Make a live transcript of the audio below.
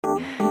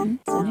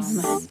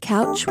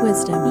Couch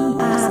Wisdom.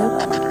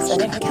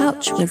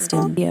 Couch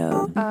Wisdom.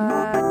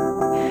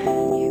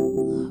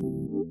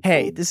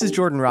 Hey, this is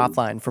Jordan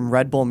Rothlein from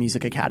Red Bull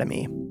Music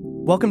Academy.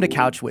 Welcome to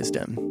Couch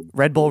Wisdom,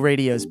 Red Bull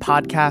Radio's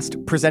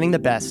podcast presenting the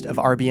best of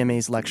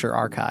RBMA's lecture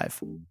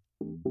archive.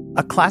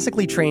 A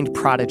classically trained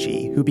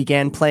prodigy who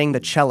began playing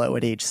the cello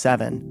at age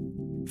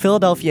 7,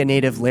 Philadelphia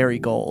native Larry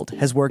Gold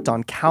has worked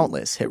on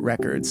countless hit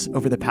records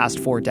over the past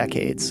 4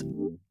 decades.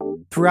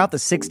 Throughout the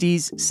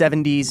 60s,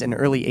 70s, and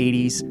early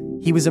 80s,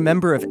 he was a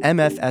member of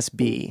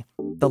MFSB,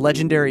 the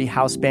legendary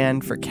house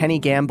band for Kenny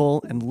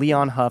Gamble and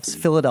Leon Huff's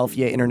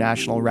Philadelphia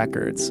International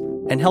Records,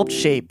 and helped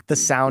shape the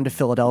sound of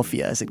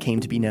Philadelphia as it came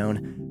to be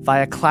known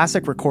via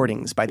classic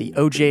recordings by the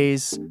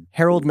O'Jays,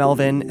 Harold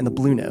Melvin and the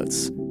Blue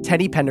Notes,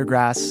 Teddy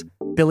Pendergrass,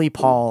 Billy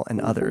Paul,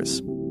 and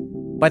others.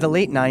 By the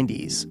late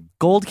 90s,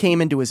 Gold came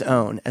into his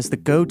own as the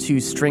go-to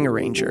string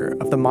arranger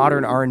of the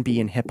modern R&B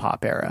and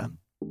hip-hop era.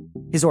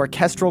 His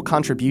orchestral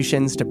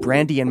contributions to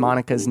Brandy and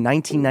Monica's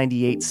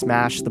 1998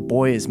 smash The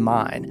Boy Is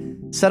Mine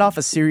set off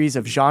a series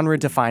of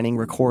genre-defining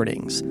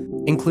recordings,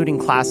 including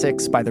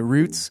classics by The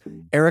Roots,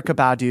 Erykah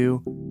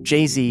Badu,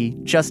 Jay-Z,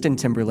 Justin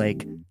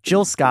Timberlake,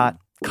 Jill Scott,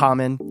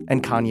 Common,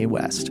 and Kanye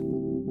West.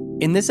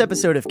 In this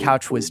episode of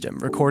Couch Wisdom,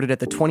 recorded at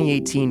the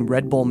 2018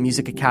 Red Bull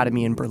Music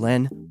Academy in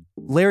Berlin,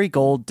 Larry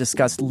Gold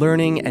discussed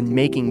learning and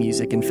making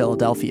music in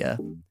Philadelphia,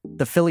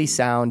 the Philly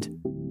sound,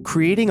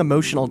 creating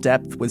emotional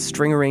depth with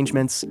string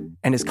arrangements,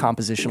 and his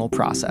compositional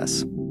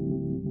process.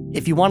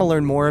 If you want to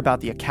learn more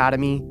about the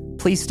Academy,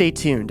 please stay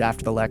tuned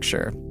after the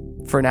lecture.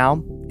 For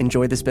now,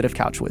 enjoy this bit of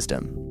Couch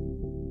Wisdom.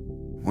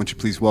 Won't you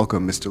please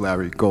welcome Mr.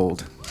 Larry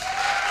Gold.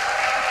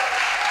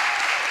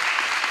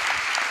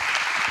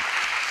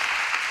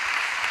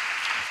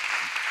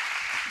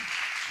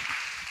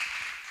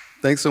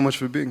 Thanks so much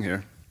for being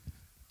here.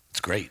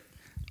 It's great.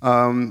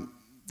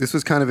 This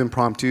was kind of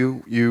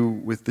impromptu,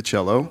 you with the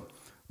cello.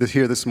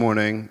 Here this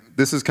morning.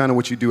 This is kind of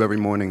what you do every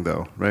morning,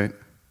 though, right?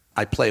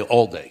 I play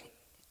all day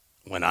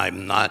when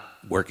I'm not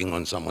working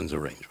on someone's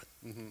arrangement.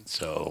 Mm-hmm.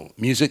 So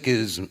music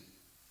is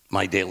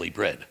my daily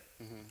bread.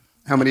 Mm-hmm.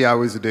 How many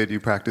hours a day do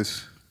you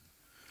practice?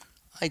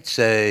 I'd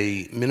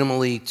say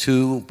minimally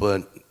 2,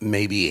 but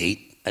maybe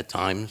 8 at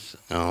times.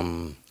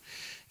 There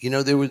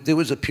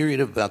was a period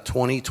of about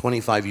 20,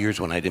 25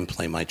 years when I didn't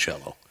play my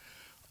cello.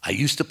 I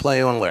used to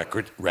play on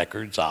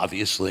records,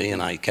 obviously,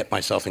 and I kept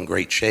myself in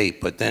great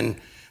shape. But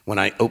then when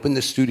I opened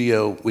the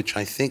studio, which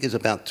I think is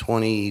about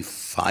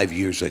 25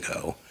 years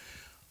ago,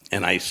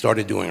 and I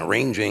started doing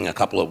arranging, a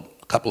couple of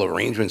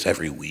arrangements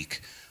every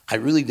week, I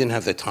really didn't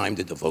have the time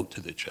to devote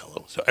to the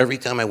cello. So every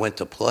time I went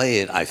to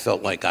play it, I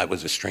felt like I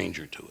was a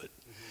stranger to it.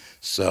 Mm-hmm.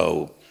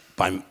 So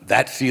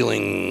that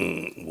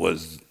feeling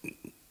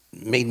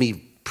made me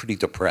pretty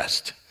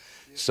depressed.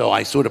 So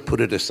I sort of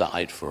put it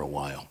aside for a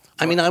while.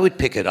 I mean, I would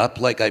pick it up,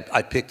 like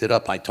I picked it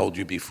up, I told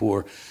you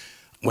before,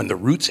 when the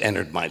Roots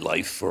entered my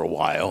life for a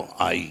while.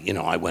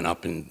 I went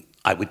up and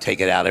I would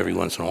take it out every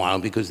once in a while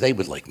because they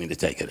would like me to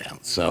take it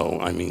out. So,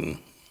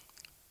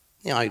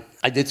 I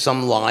did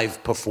some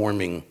live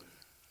performing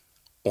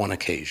on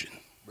occasion.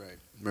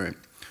 Right.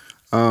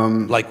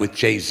 Like with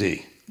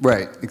Jay-Z.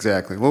 Right,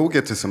 exactly. Well, we'll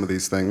get to some of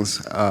these things,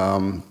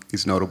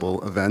 these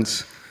notable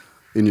events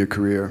in your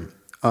career.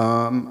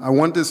 I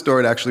wanted to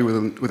start actually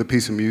with a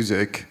piece of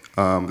music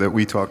that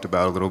we talked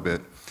about a little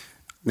bit.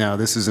 Now,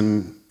 this is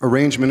an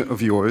arrangement of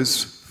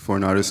yours for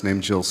an artist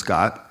named Jill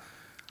Scott.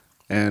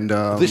 And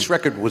this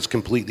record was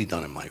completely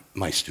done in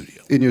my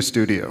studio. In your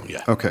studio?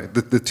 Yeah. Okay.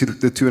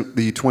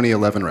 The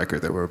 2011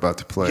 record that we're about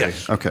to play.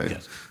 Yes. Okay.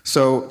 Yes.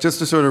 So just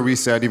to sort of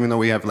reset, even though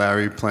we have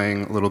Larry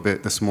playing a little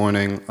bit this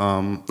morning,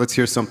 let's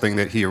hear something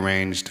that he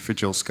arranged for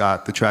Jill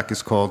Scott. The track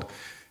is called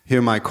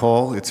Hear My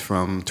Call. It's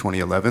from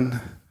 2011.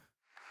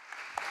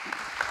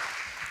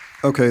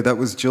 Okay, that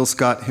was Jill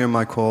Scott, Hear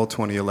My Call,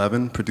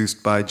 2011,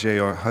 produced by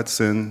J.R.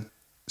 Hudson,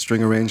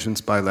 string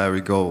arrangements by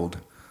Larry Gold.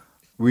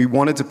 We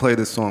wanted to play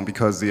this song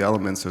because the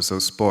elements are so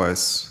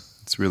sparse.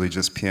 It's really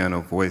just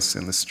piano, voice,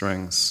 and the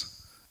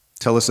strings.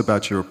 Tell us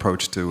about your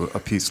approach to a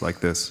piece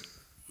like this.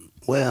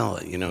 Well,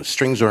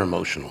 strings are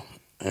emotional,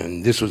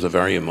 and this was a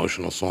very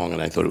emotional song,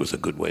 and I thought it was a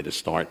good way to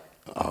start.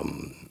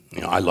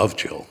 I love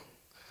Jill.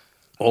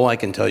 All I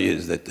can tell you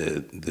is that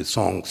the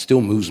song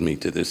still moves me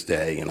to this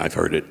day, and I've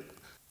heard it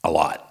a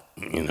lot.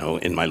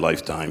 In my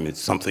lifetime.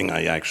 It's something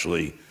I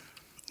actually,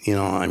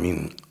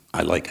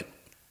 I like it.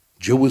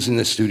 Jill was in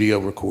the studio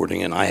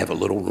recording, and I have a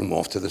little room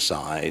off to the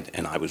side,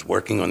 and I was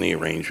working on the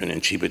arrangement,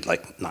 and she would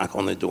knock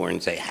on the door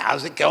and say,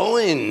 "How's it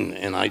going?"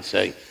 And I'd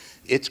say,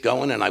 "It's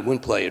going," and I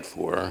wouldn't play it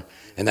for her.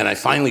 And then I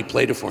finally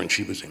played it for her, and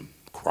she was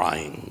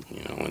crying,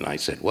 and I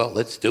said, "Well,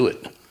 let's do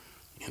it,"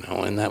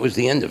 and that was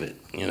the end of it,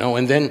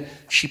 and then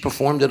she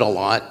performed it a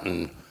lot,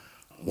 and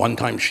one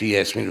time she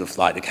asked me to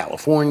fly to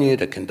California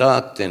to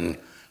conduct, and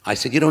I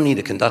said, "You don't need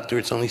a conductor.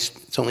 It's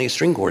only a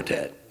string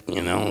quartet."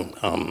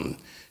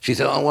 She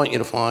said, "I want you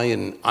to fly,"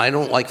 and I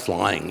don't like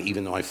flying,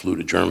 even though I flew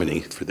to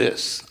Germany for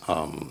this.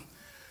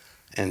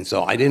 And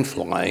so I didn't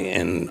fly,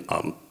 and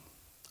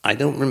I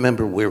don't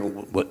remember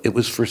what it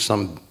was for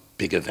some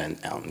big event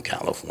out in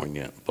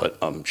California. But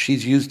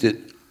she's used it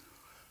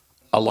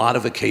a lot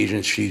of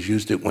occasions. She's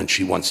used it when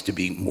she wants to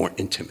be more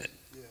intimate.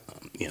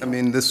 You know? I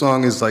mean, this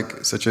song is like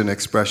such an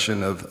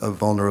expression of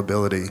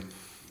vulnerability.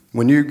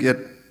 When you get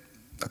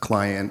a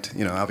client,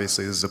 you know,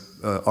 obviously this is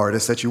an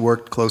artist that you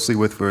worked closely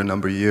with for a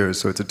number of years,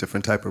 so it's a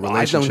different type of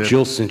relationship. I've known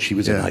Jill since she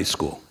was in high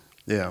school.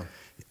 Yeah.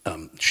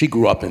 She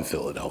grew up in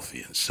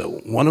Philadelphia.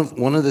 So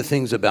one of the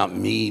things about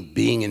me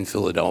being in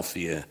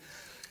Philadelphia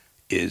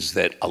is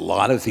that a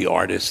lot of the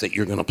artists that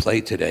you're going to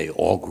play today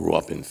all grew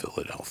up in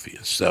Philadelphia.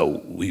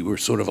 So we were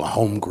sort of a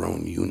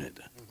homegrown unit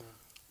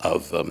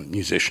of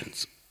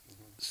musicians.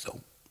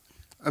 So,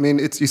 I mean,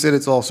 you said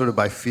it's all sort of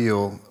by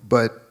feel,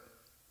 but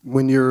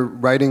when you're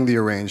writing the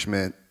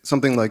arrangement,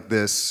 something like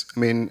this, I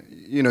mean,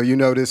 you know, you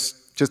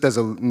notice just as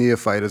a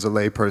neophyte, as a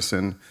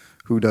layperson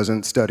who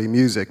doesn't study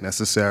music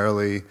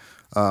necessarily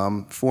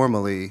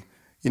formally,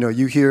 you know,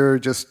 you hear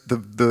just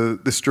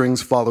the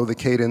strings follow the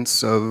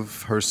cadence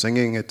of her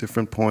singing at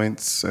different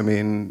points. I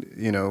mean,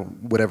 you know,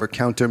 whatever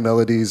counter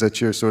melodies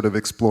that you're sort of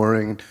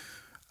exploring,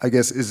 I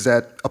guess, is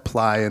that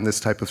apply in this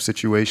type of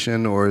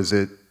situation, or is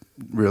it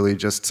really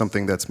just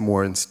something that's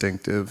more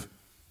instinctive?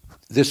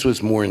 This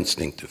was more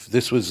instinctive.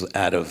 This was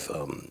out of,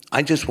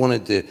 I just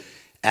wanted to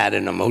add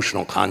an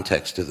emotional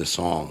context to the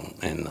song,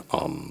 and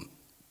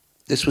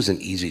this was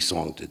an easy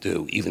song to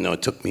do, even though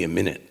it took me a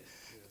minute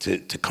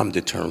to come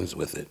to terms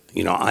with it.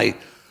 You know, I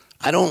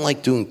don't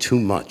like doing too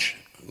much,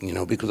 you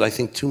know, because I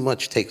think too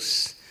much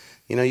takes,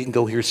 you know, you can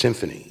go hear a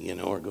symphony, you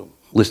know, or go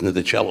listen to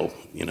the cello,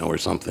 you know, or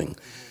something.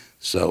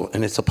 So,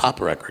 and it's a pop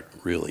record,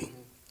 really.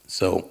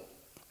 So,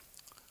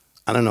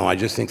 I don't know, I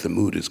just think the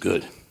mood is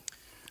good.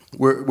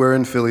 Where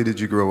in Philly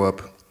did you grow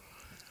up?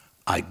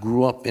 I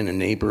grew up in a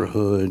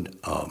neighborhood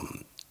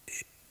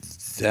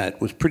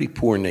that was pretty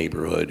poor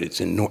neighborhood. It's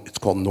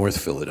called North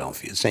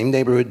Philadelphia. Same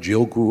neighborhood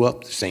Jill grew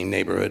up, the same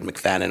neighborhood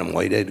McFadden and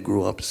Whitehead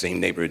grew up, the same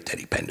neighborhood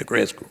Teddy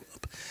Pendergrass grew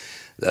up.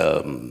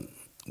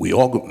 We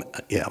all grew,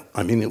 yeah.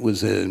 I mean, it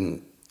was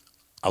a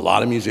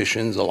lot of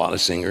musicians, a lot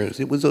of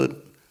singers.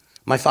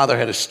 My father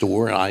had a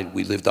store, and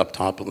we lived up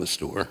top of the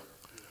store.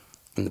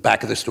 In the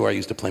back of the store, I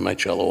used to play my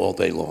cello all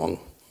day long.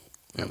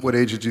 At what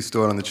age did you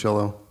start on the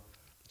cello?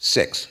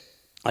 6.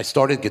 I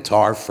started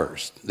guitar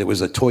first. There was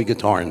a toy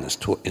guitar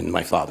in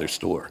my father's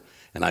store,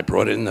 and I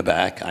brought it in the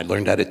back. I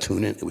learned how to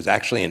tune it. It was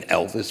actually an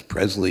Elvis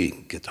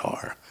Presley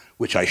guitar,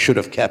 which I should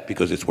have kept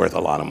because it's worth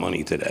a lot of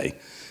money today.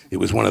 It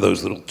was one of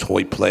those little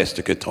toy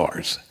plastic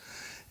guitars,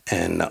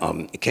 and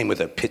it came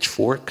with a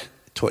pitchfork,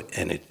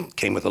 and it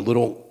came with a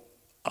little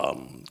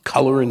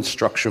color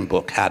instruction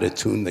book how to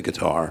tune the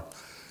guitar,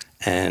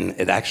 and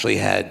it actually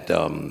had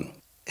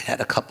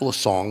a couple of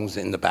songs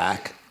in the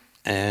back.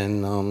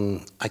 And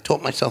I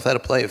taught myself how to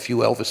play a few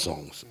Elvis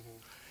songs.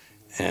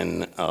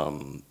 And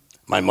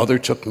my mother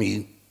took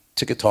me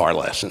to guitar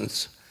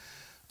lessons.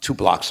 2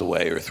 blocks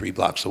away or 3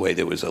 blocks away,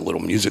 there was a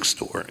little music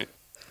store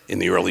in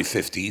the early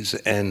 50s.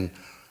 And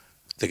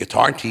the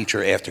guitar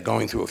teacher, after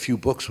going through a few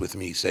books with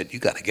me, said, "You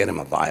got to get him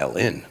a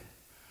violin.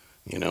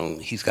 You know,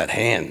 he's got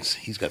hands,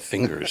 he's got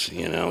fingers,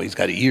 you know, he's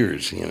got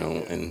ears, you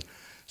know." And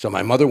so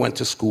my mother went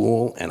to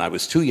school, and I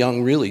was too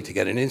young really to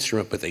get an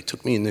instrument, but they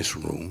took me in this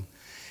room.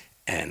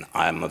 And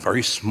I'm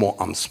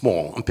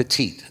small, I'm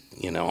petite,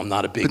 you know, I'm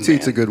not a big man.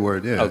 Petite's a good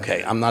word, yeah.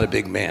 Okay, I'm not a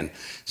big man.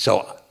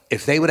 So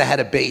if they would have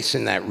had a bass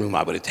in that room,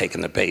 I would have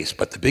taken the bass.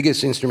 But the biggest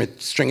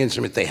string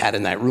instrument they had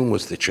in that room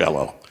was the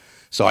cello.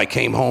 So I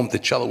came home, the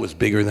cello was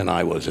bigger than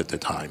I was at the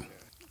time.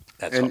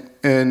 That's all.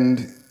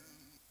 And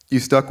you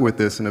stuck with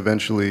this and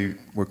eventually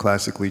were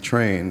classically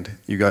trained.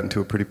 You got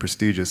into a pretty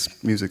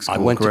prestigious music school, I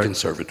went correct? to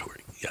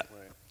conservatory, yeah.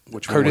 Right.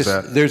 Which one was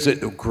that? There's a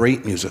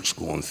great music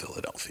school in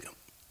Philadelphia.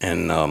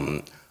 And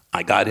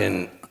I got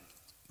in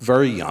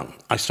very young.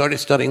 I started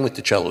studying with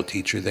the cello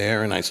teacher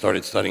there, and I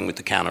started studying with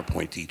the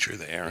counterpoint teacher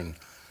there.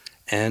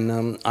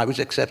 And I was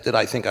accepted,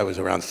 I think I was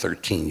around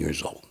 13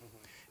 years old.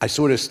 I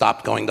sort of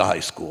stopped going to high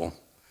school.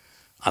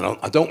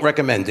 I don't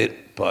recommend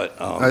it, but...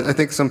 I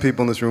think some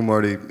people in this room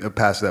already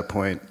passed that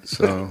point,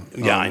 so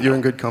yeah, I know. You're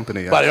in good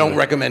company. But I don't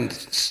recommend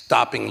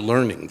stopping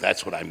learning.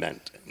 That's what I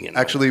meant. You know?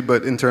 Actually,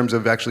 but in terms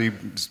of actually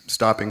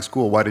stopping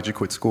school, why did you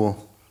quit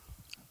school?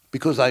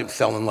 Because I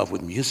fell in love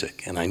with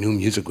music, and I knew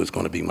music was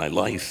going to be my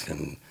life,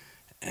 and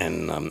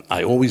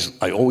I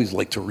always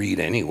liked to read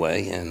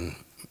anyway, and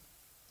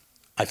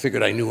I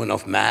figured I knew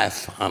enough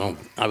math.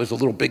 I was a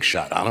little big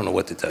shot. I don't know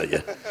what to tell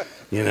you,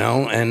 you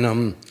know.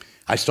 And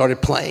I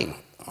started playing.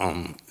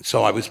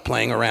 So I was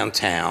playing around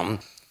town,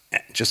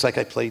 just like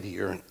I played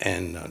here,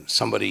 and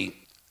somebody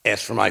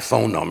asked for my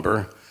phone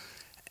number.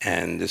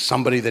 And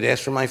somebody that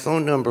asked for my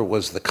phone number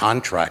was the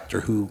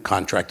contractor who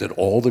contracted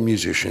all the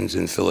musicians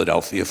in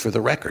Philadelphia for the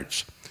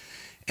records.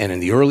 And in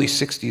the early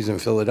 60s in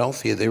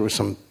Philadelphia, there were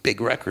some big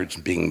records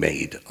being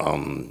made.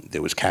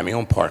 There was Cameo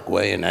on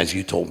Parkway, and as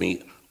you told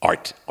me,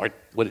 Arctic,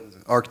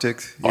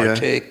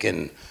 yeah.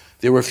 And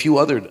there were a few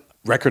other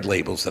record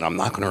labels that I'm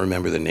not going to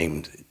remember the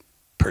name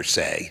per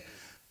se.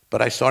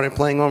 But I started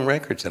playing on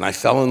records, and I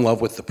fell in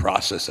love with the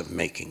process of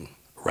making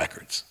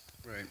records.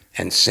 Right.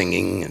 And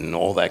singing and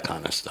all that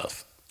kind of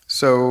stuff.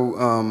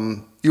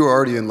 So you were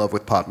already in love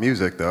with pop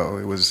music, though.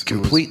 It was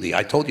Completely.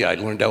 I told you I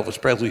learned Elvis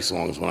Presley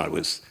songs when I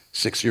was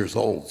 6 years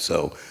old.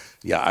 So,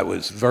 yeah, I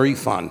was very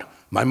fond.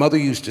 My mother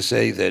used to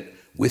say that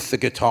with the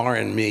guitar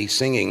and me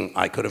singing,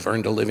 I could have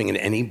earned a living in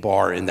any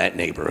bar in that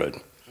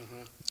neighborhood.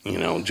 You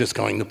know, just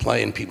going to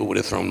play, and people would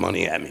have thrown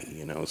money at me,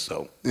 you know,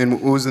 so.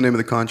 And what was the name of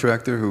the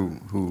contractor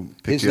who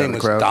picked you out of the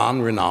crowd? His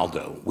name was Don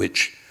Ronaldo,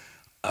 which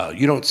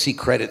you don't see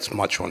credits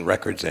much on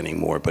records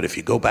anymore, but if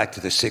you go back to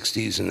the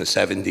 60s and the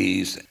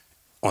 70s,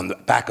 on the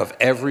back of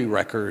every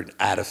record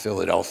out of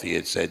Philadelphia,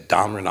 it said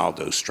Don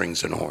Ronaldo,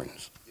 Strings and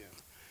Horns. Yeah.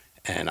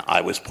 And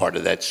I was part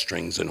of that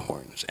Strings and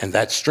Horns. And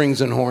that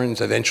Strings and Horns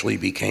eventually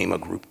became a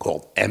group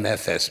called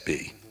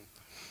MFSB.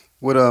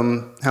 What,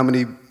 how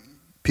many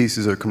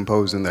pieces are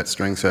composed in that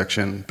string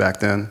section back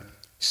then?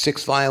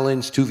 6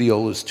 violins, 2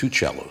 violas, 2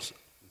 cellos.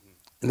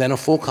 And then a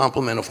full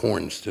complement of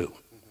horns, too.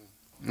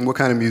 And what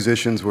kind of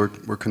musicians were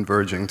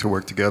converging to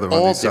work together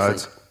on these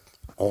sides?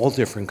 All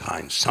different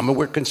kinds. Some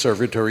were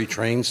conservatory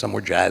trained, some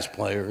were jazz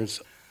players.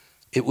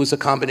 It was a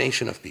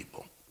combination of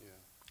people. Yeah.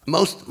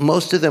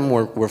 Most of them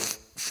were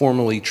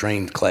formally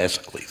trained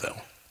classically, though.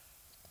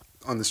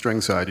 On the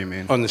string side, you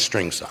mean? On the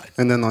string side.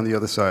 And then on the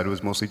other side, it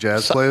was mostly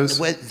jazz players?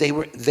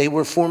 They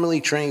were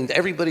formally trained.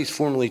 Everybody's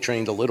formally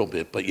trained a little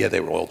bit, but yeah, they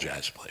were all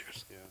jazz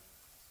players. Yeah.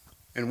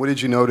 And what did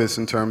you notice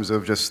in terms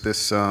of just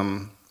this?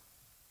 I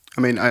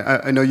mean,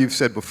 I know you've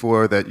said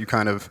before that you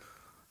kind of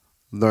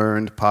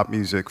learned pop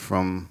music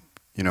from,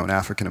 you know, an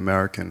African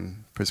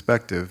American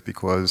perspective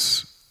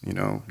because, you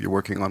know, you're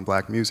working on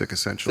black music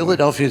essentially.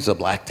 Philadelphia is a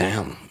black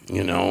town,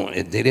 you know.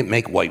 They didn't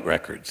make white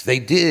records. They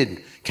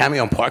did.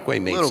 Cameo and Parkway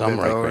made some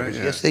white records. Right?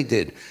 Yeah. Yes, they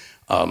did.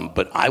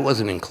 But I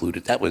wasn't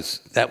included. That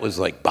was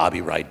like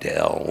Bobby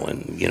Rydell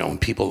and, you know, and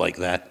people like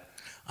that.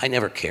 I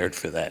never cared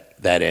for that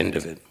end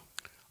of it.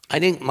 I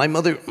think my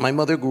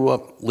mother grew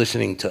up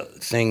listening to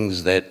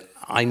things that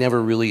I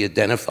never really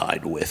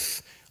identified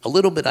with. A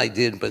little bit I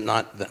did, but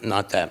not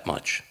that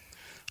much.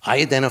 I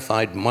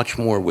identified much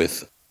more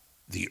with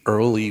the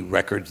early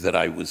records that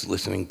I was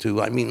listening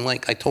to. I mean,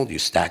 like I told you,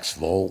 Stax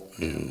Volt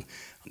and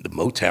the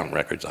Motown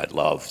records I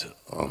loved.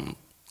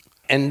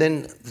 And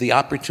then the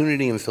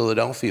opportunity in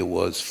Philadelphia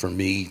was for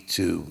me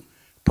to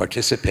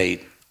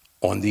participate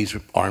on these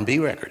R&B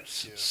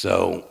records. Yeah.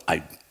 So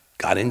I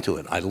got into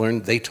it. I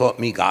learned, they taught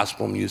me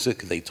gospel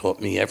music. They taught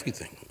me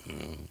everything.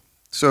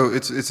 So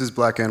it's as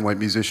black and white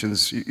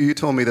musicians. You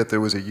told me that there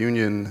was a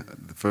union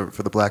for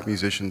the black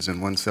musicians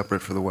and one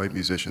separate for the white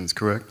musicians,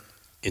 correct?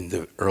 In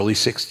the early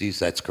 60s,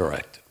 that's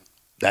correct.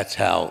 That's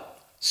how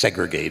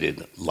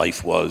segregated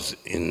life was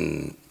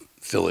in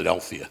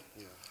Philadelphia.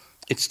 Yeah.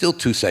 It's still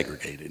too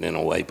segregated in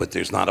a way, but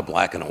there's not a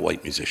black and a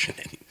white musician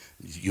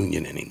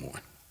union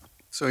anymore.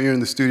 So you're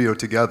in the studio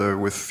together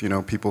with, you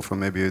know, people from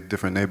maybe a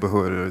different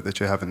neighborhood or that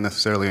you haven't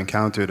necessarily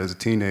encountered as a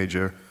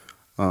teenager.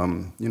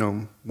 You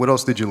know, what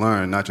else did you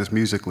learn, not just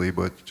musically,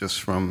 but just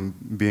from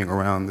being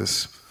around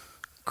this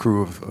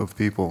crew of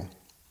people?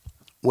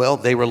 Well,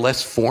 they were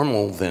less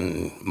formal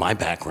than my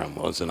background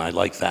was, and I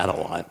liked that a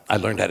lot. I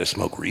learned how to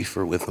smoke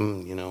reefer with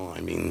them, you know.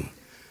 I mean,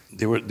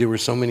 there were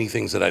so many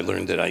things that I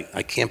learned that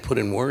I can't put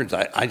in words.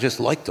 I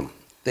just liked them.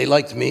 They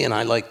liked me, and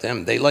I liked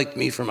them. They liked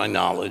me for my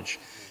knowledge,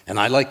 and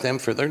I liked them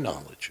for their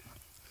knowledge.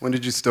 When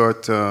did you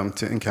start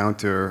to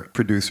encounter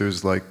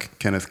producers like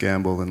Kenneth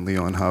Gamble and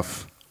Leon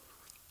Huff?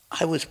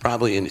 I was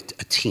probably a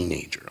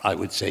teenager. I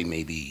would say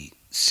maybe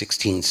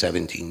 16,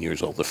 17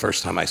 years old, the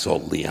first time I saw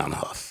Leon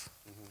Huff.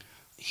 Mm-hmm.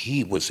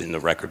 He was in the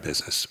record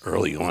business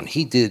early on.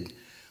 He did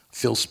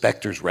Phil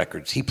Spector's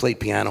records. He played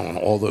piano on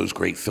all those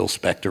great Phil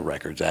Spector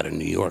records out of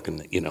New York,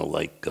 and, you know,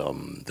 like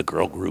the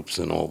girl groups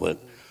and all that.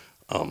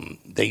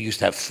 They used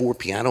to have 3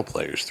 piano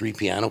players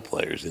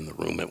in the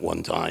room at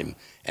one time,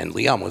 and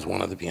Leon was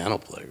one of the piano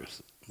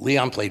players.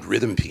 Leon played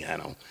rhythm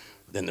piano.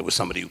 Then there was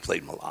somebody who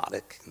played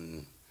melodic.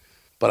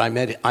 But I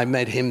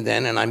met him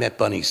then, and I met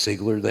Bunny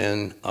Sigler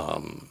then.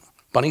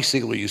 Bunny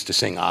Sigler used to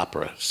sing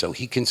opera, so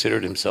he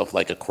considered himself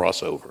like a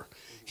crossover.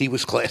 He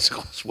was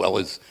classical as well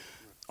as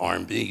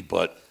R&B,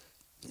 but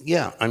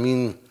yeah, I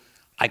mean,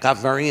 I got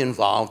very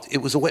involved. It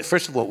was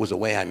first of all, it was a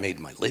way I made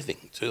my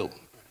living too.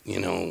 You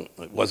know,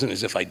 it wasn't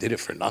as if I did it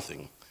for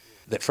nothing.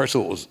 That first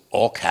of all, it was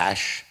all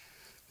cash.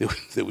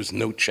 There was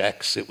no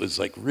checks. It was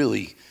like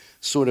really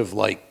sort of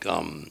like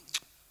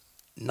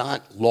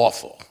not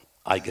lawful,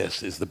 I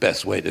guess is the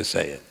best way to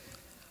say it.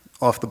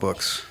 Off the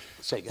books.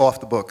 Off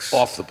the books.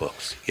 Off the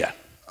books, yeah.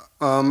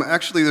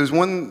 Actually, there's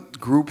one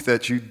group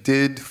that you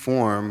did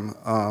form,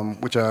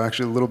 which I'm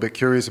actually a little bit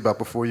curious about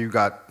before you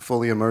got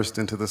fully immersed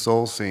into the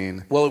soul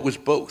scene. Well, it was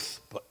both.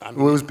 But I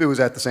mean, it was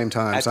at the same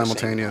time,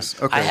 simultaneous.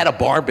 Okay. I had a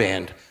bar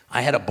band.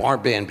 I had a bar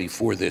band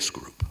before this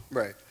group.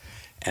 Right.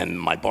 And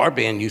my bar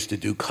band used to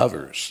do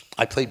covers.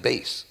 I played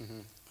bass,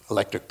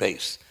 electric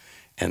bass.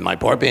 And my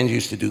bar band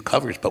used to do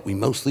covers, but we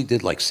mostly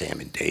did like Sam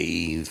and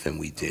Dave, and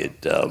we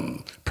did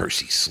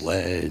Percy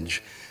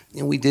Sledge.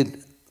 You know, we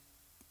did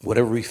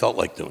whatever we felt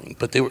like doing.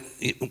 But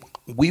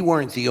we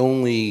weren't the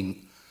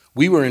only.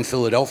 We were in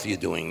Philadelphia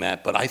doing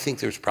that, but I think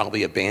there's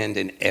probably a band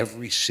in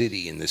every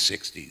city in the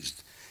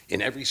 60s.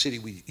 in every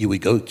city you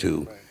would go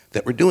to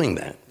that were doing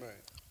that.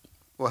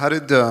 Well, how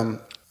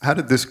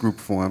did this group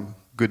form?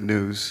 Good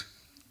News.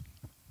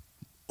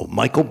 Well,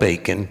 Michael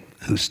Bacon,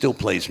 who still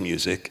plays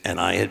music, and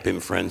I had been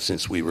friends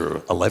since we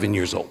were 11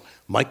 years old.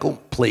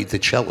 Michael played the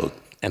cello,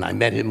 and I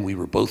met him. We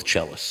were both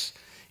cellists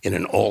in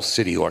an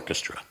all-city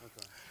orchestra.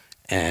 Okay.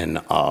 And,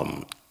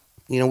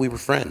 we were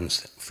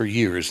friends for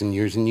years and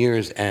years and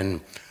years.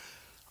 And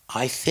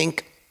I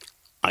think,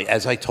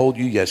 as I told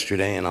you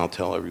yesterday, and I'll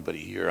tell everybody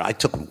here, I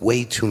took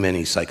way too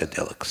many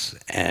psychedelics.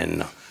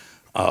 And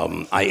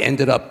I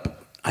ended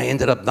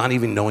up not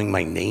even knowing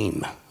my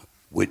name,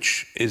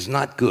 which is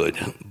not good.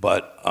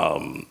 But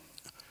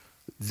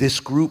this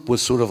group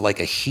was sort of like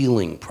a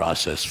healing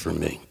process for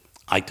me.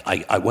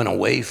 I went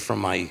away from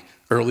my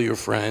earlier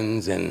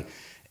friends, and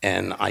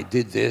I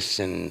did this,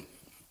 and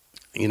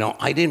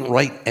I didn't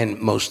write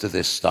most of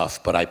this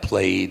stuff, but I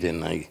played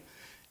and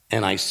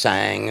I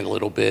sang a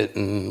little bit,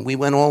 and we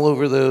went all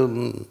over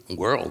the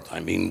world. I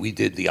mean, we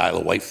did the Isle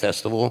of Wight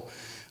Festival.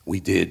 We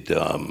did,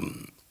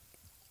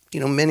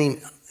 many.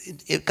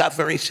 It got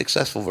very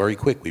successful very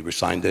quick. We were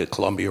signed to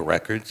Columbia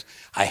Records.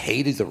 I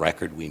hated the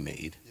record we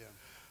made.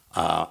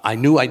 Yeah. I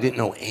knew I didn't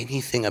know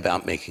anything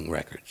about making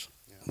records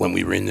when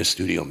we were in the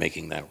studio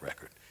making that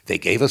record. They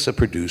gave us a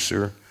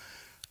producer,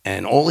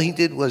 and all he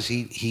did was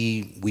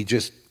we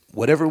just,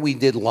 whatever we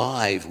did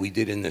live, we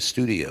did in the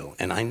studio,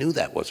 and I knew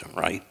that wasn't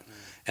right.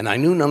 And I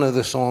knew none of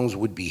the songs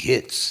would be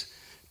hits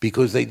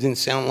because they didn't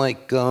sound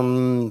like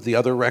the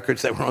other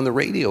records that were on the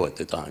radio at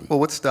the time. Well,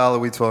 what style are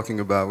we talking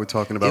about? We're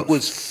talking about... It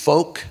was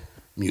folk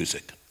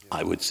music,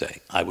 I would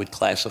say. I would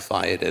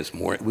classify it as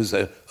more, it was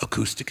an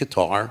acoustic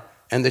guitar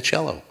and the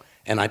cello.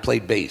 And I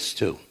played bass,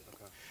 too.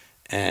 Okay.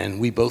 And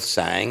we both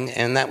sang,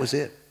 and that was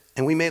it.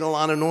 And we made a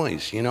lot of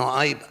noise.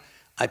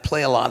 I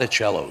play a lot of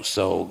cellos,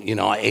 so,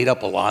 I ate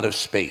up a lot of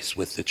space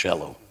with the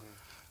cello.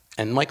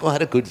 And Michael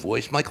had a good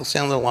voice. Michael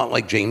sounded a lot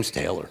like James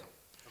Taylor.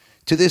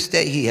 To this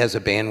day, he has a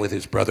band with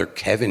his brother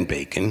Kevin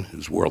Bacon,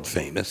 who's world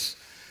famous,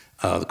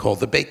 called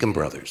the Bacon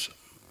Brothers.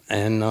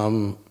 And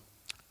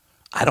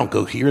I don't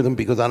go hear them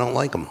because I don't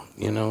like them,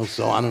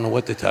 so I don't know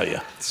what to tell you.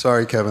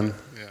 Sorry, Kevin.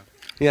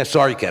 Yeah,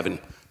 sorry, Kevin.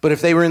 But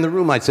if they were in the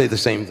room, I'd say the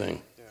same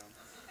thing.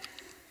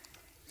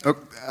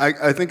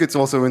 I think it's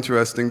also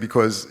interesting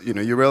because,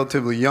 you're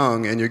relatively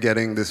young and you're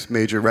getting this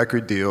major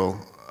record deal.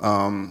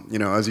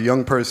 As a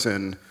young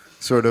person,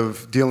 sort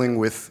of dealing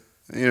with,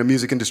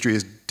 music industry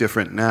is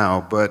different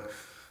now, but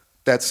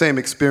that same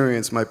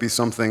experience might be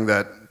something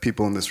that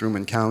people in this room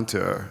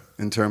encounter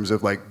in terms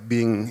of like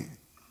being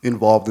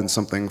involved in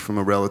something from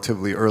a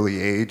relatively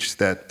early age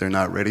that they're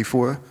not ready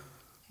for.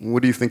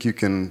 What do you think you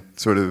can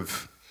sort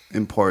of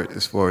impart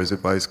as far as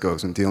advice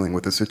goes in dealing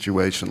with a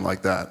situation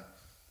like that?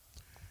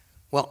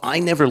 Well, I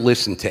never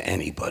listened to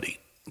anybody.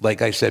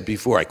 Like I said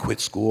before, I quit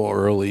school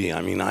early.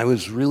 I mean, I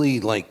was really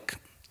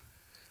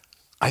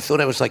I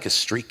thought I was like a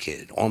street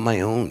kid on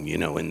my own,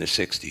 in the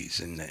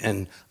 60s.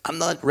 And I'm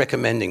not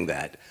recommending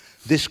that.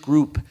 This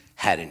group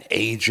had an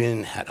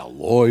agent, had a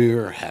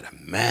lawyer, had a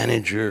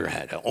manager,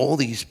 had all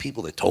these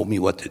people that told me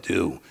what to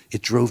do.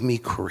 It drove me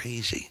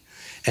crazy.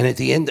 And at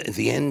the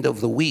end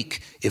of the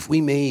week, if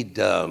we made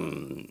a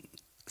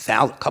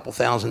couple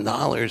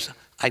 $1,000s,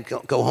 I'd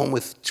go home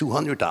with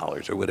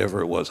 $200 or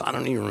whatever it was. I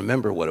don't even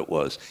remember what it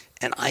was.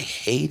 And I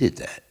hated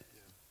that.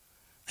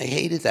 I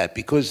hated that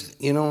because,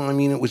 it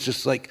was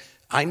just like,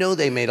 I know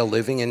they made a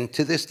living, and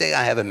to this day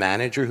I have a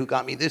manager who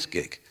got me this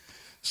gig.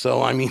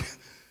 So,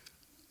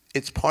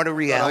 it's part of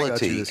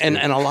reality. And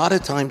a lot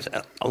of times,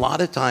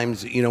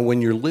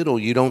 when you're little,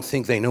 you don't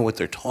think they know what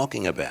they're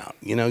talking about.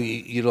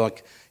 You're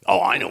like,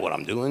 oh, I know what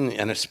I'm doing.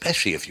 And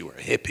especially if you were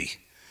a hippie,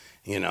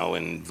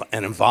 and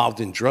involved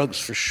in drugs,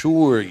 for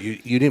sure,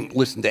 you didn't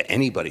listen to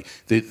anybody.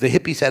 The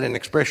hippies had an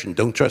expression,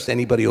 don't trust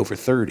anybody over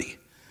 30.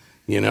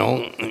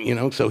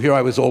 So here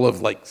I was all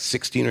of like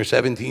 16 or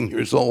 17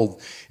 years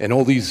old, and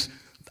all these,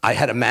 I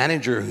had a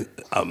manager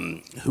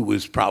who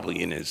was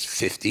probably in his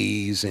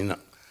 50s, and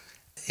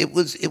it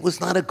was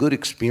not a good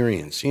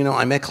experience.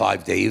 I met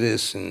Clive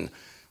Davis, and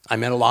I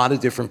met a lot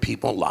of different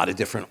people, a lot of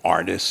different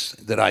artists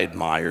that I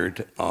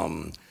admired.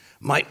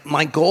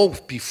 My goal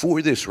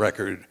before this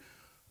record,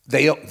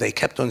 they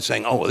kept on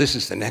saying, oh, well, this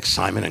is the next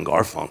Simon and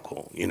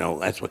Garfunkel.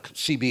 That's what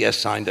CBS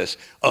signed us.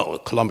 Oh,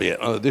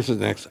 Columbia, this is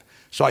the next.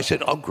 So I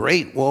said, oh,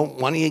 great. Well,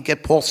 why don't you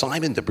get Paul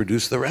Simon to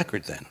produce the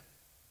record then?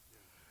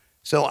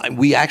 So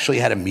we actually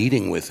had a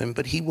meeting with him,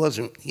 but he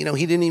wasn't, he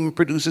didn't even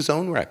produce his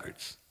own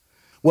records.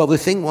 Well, the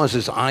thing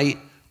was I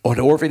had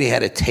already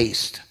had a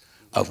taste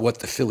of what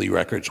the Philly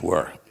records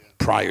were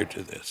prior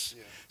to this.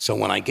 So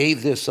when I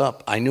gave this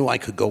up, I knew I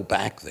could go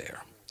back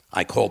there.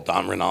 I called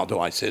Don Ronaldo.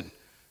 I said,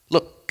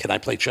 look, can I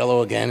play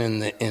cello again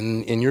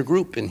in your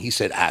group? And he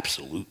said,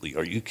 absolutely.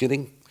 Are you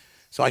kidding?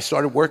 So I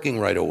started working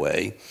right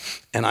away.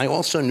 And I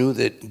also knew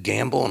that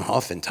Gamble and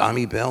Huff and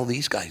Tommy Bell,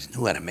 these guys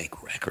knew how to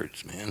make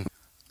records, man.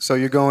 So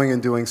you're going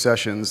and doing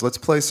sessions. Let's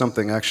play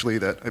something, actually,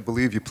 that I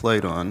believe you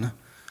played on.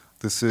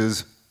 This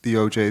is the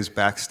O'Jays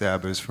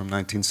Backstabbers from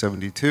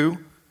 1972.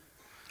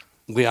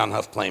 Leon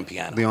Huff playing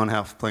piano. Leon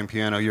Huff playing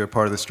piano. You're a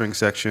part of the string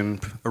section,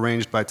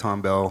 arranged by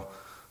Tom Bell,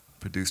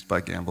 produced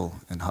by Gamble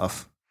and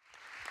Huff.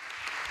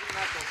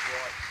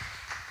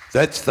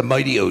 That's the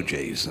Mighty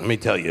O'Jays. Let me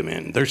tell you,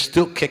 man, they're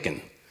still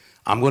kicking.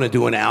 I'm going to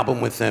do an album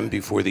with them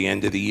before the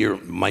end of the year.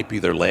 It might be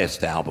their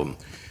last album.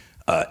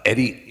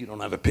 Eddie, you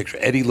don't have a picture.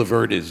 Eddie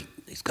Levert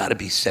he's got to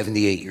be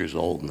 78 years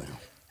old now.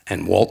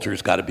 And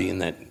Walter's got to be in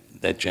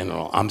that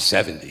general. I'm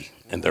 70,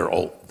 and they're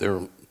old.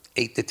 They're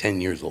 8 to 10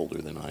 years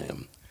older than I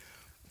am.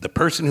 The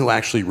person who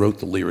actually wrote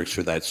the lyrics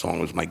for that song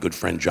was my good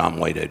friend John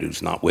Whitehead,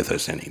 who's not with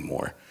us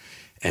anymore.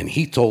 And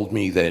he told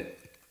me that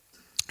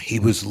he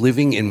was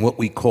living in what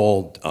we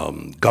called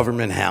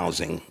government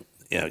housing.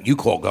 You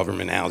call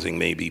government housing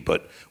maybe,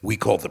 but we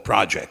called the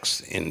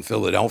projects in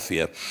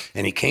Philadelphia.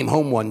 And he came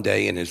home one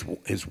day, and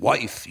his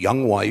wife,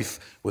 young wife,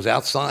 was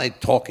outside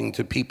talking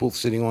to people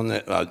sitting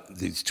on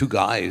these two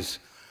guys.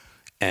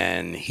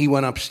 And he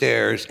went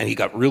upstairs, and he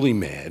got really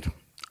mad.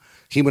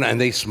 And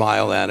they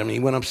smiled at him. He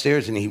went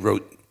upstairs, and he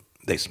wrote,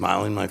 "They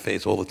smile in my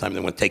face all the time. They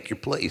want to take your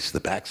place, the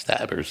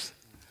backstabbers."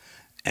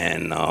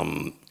 And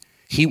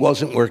he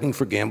wasn't working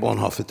for Gamble and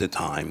Huff at the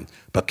time,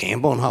 but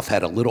Gamble and Huff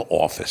had a little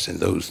office in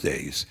those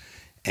days.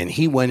 And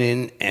he went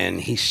in and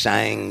he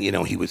sang,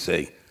 he would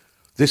say,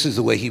 this is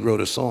the way he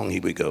wrote a song. He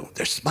would go,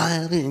 "They're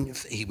smiling in your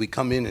face." He would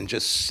come in and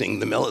just sing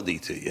the melody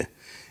to you.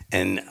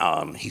 And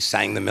he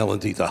sang the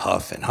melody to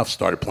Huff, and Huff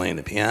started playing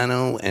the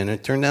piano, and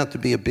it turned out to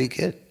be a big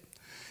hit.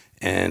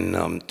 And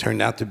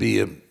turned out to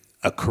be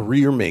a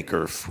career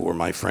maker for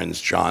my friends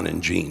John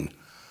and Gene.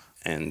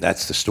 And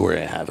that's the story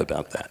I have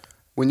about that.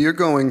 When you're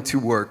going to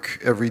work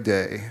every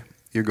day,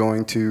 you're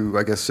going to,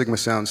 I guess, Sigma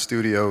Sound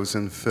Studios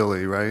in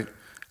Philly, right?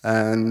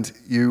 And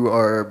you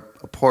are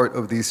a part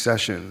of these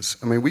sessions.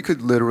 I mean, we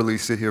could literally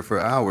sit here for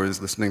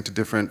hours listening to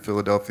different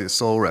Philadelphia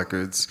soul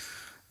records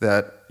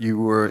that you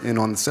were in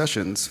on the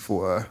sessions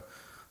for.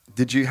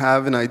 Did you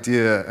have an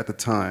idea at the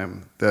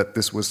time that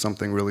this was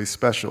something really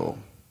special?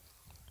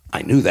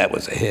 I knew that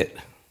was a hit.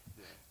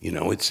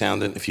 It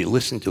sounded, if you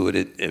listen to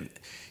it,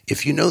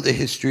 if you know the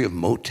history of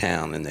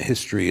Motown and the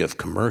history of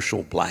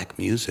commercial black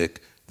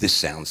music, this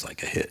sounds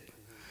like a hit.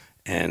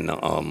 And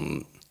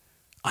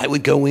I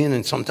would go in,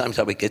 and sometimes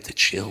I would get the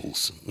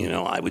chills.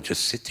 I would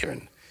just sit there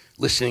and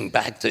listening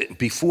back to,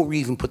 before we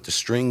even put the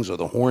strings or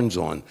the horns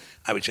on,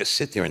 I would just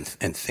sit there and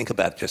think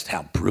about just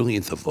how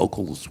brilliant the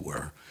vocals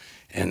were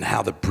and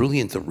how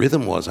brilliant the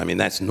rhythm was. I mean,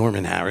 that's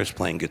Norman Harris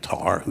playing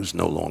guitar, who's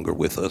no longer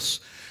with us,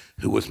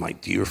 who was my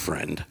dear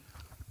friend.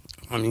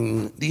 I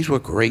mean, these were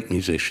great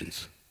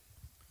musicians.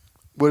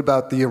 What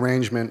about the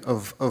arrangement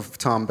of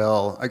Tom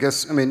Bell? I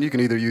guess, you can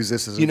either use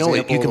this as an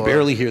example. You can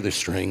barely hear the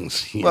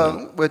strings.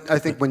 But I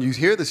think when you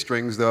hear the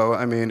strings, though,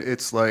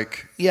 it's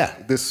like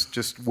this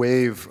just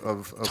wave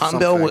of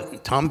something.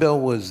 Tom Bell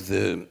was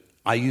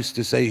I used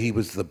to say he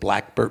was the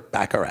Black Burt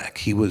Bacharach.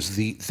 He was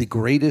the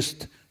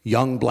greatest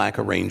young black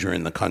arranger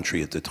in the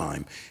country at the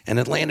time. And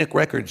Atlantic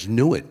Records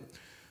knew it,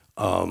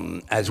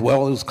 as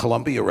well as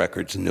Columbia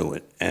Records knew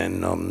it.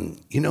 And,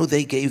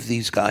 they gave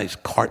these guys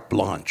carte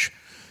blanche.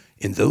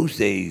 In those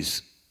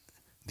days,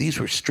 these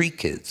were street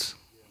kids.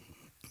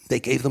 They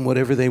gave them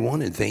whatever they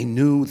wanted. They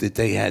knew that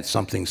they had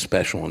something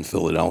special in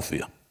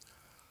Philadelphia.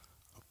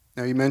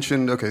 Now you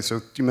mentioned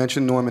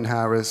Norman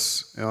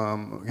Harris,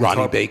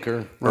 Ronnie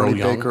Baker,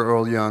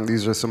 Earl Young.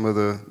 These are some of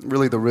the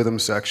rhythm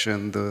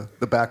section,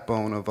 the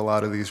backbone of a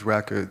lot of these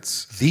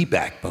records. The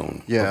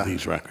backbone of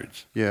these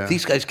records. Yeah.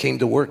 These guys came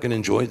to work and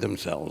enjoyed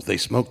themselves. They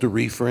smoked a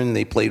reefer and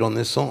they played on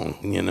this song.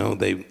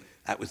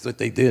 That was what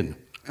they did.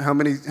 How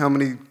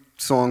many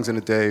songs in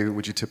a day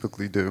would you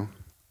typically do?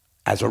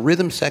 As a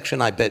rhythm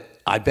section, I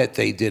bet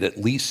they did at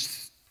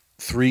least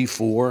 3,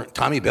 4.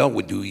 Tommy Bell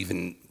would do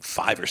even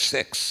 5 or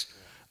 6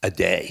 a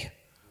day,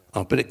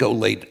 but it'd go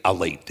a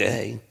late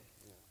day,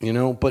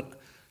 But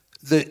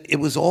it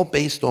was all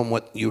based on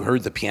what you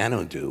heard the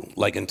piano do.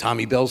 Like in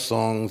Tommy Bell's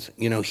songs,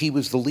 he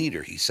was the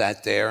leader. He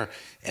sat there,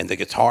 and the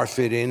guitar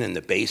fit in, and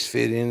the bass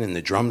fit in, and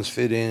the drums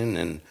fit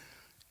in,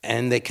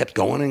 and they kept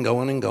going and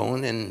going and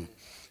going, and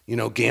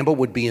Gamble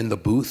would be in the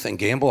booth, and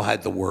Gamble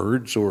had the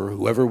words, or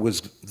whoever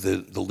was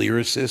the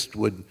lyricist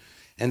would,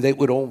 and they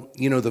would all,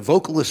 the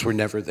vocalists were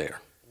never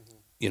there.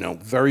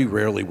 Very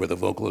rarely were the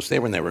vocalists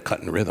there when they were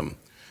cutting rhythm.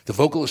 The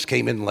vocalists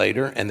came in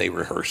later, and they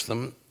rehearsed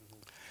them,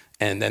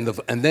 and then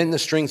the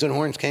strings and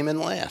horns came in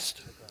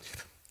last,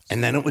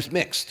 and then it was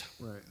mixed.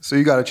 Right. So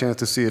you got a chance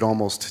to see it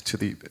almost to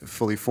the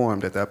fully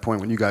formed at that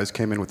point when you guys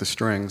came in with the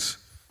strings.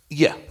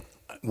 Yeah.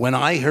 When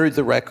I heard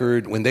the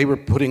record, when they were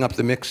putting up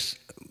the mix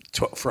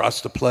for us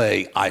to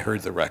play, I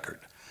heard the record.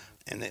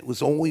 And it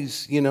was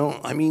always,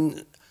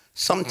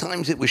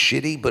 sometimes it was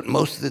shitty, but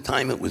most of the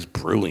time it was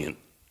brilliant.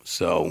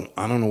 So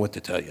I don't know what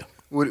to tell you.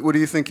 What do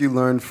you think you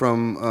learned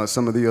from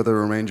some of the other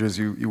arrangers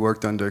you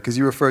worked under? Because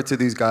you referred to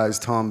these guys,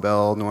 Tom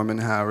Bell, Norman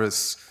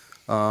Harris,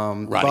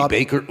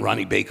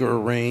 Ronnie Baker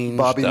arranged,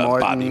 Bobby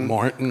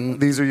Martin.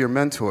 These are your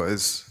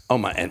mentors.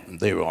 And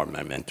they are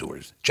my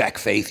mentors. Jack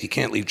Faith, you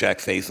can't leave Jack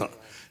Faith.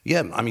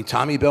 Yeah, I mean,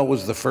 Tommy Bell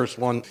was the first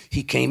one.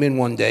 He came in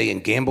one day,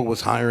 and Gamble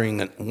was hiring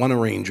one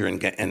arranger,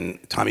 and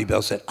Tommy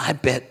Bell said, I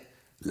bet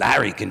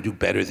Larry can do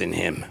better than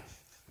him.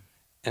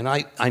 And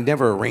I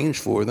never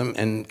arranged for them,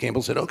 and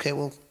Gamble said, okay,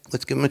 well,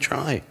 let's give him a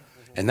try.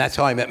 And that's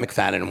how I met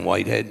McFadden and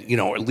Whitehead,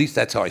 or at least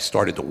that's how I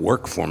started to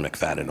work for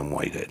McFadden and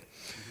Whitehead.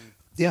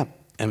 Yeah,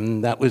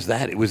 and that was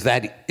that. It was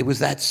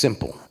that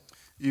simple.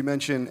 You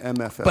mentioned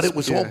MFS. But it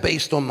was all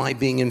based on my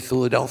being in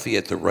Philadelphia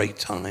at the right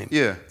time.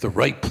 Yeah. The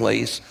right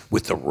place,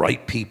 with the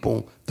right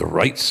people, the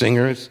right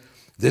singers.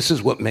 This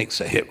is what makes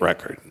a hit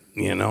record,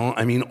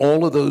 I mean,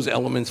 all of those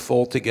elements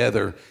fall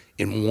together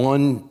in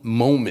one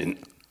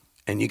moment,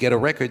 and you get a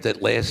record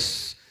that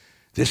lasts.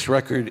 This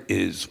record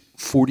is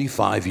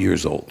 45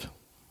 years old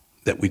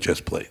that we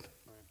just played.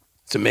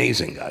 It's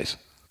amazing, guys.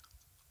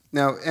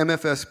 Now,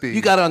 MFSB.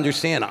 You got to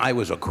understand, I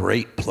was a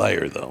great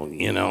player, though,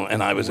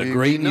 and I was a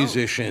great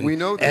musician. We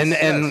know this,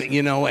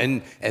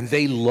 and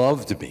they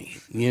loved me,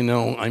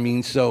 I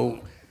mean, so,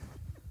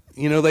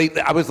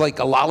 I was like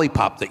a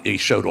lollipop that they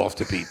showed off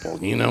to people,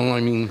 I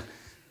mean.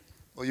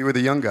 Well, you were the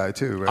young guy,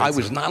 too, right? I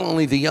was not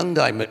only the young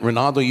guy, but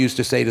Ronaldo used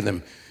to say to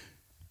them,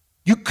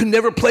 you could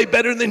never play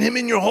better than him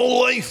in your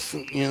whole life,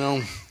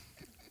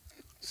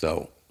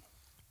 So.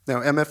 Now,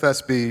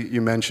 MFSB,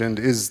 you mentioned,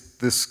 is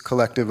this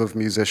collective of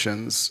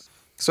musicians.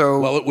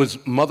 Well, it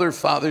was Mother,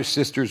 Father,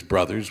 Sisters,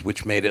 Brothers,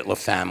 which made it La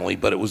Family,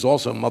 but it was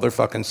also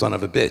Motherfucking Son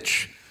of a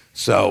Bitch,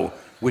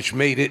 which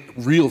made it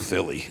real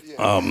Philly.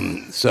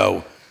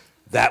 So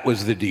that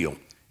was the deal.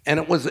 And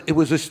it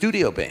was a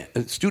studio band,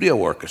 a studio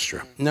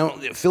orchestra. Now,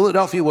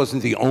 Philadelphia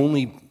wasn't the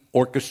only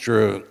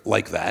orchestra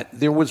like that.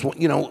 There was,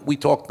 we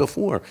talked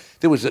before,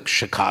 there was a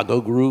Chicago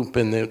group,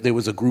 and there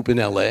was a group in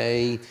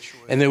LA,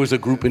 and there was a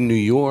group in New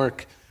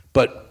York.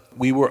 But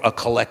we were a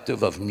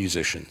collective of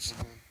musicians.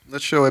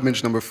 Let's show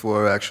image number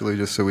 4, actually,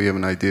 just so we have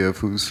an idea of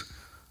who's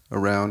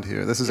around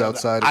here. This is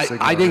outside of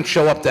Sigma. I didn't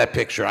show up that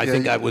picture. I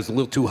think I was a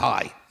little too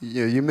high.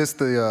 Yeah, you missed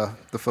the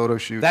photo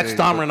shoot. That's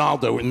Dom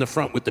Ronaldo in the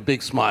front with the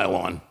big smile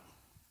on.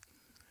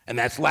 And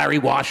that's Larry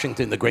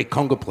Washington, the great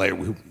conga player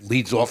who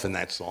leads off in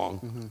that song.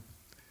 Mm-hmm.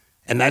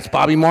 And that's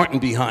Bobby Martin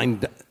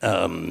behind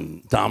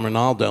Dom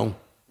Ronaldo.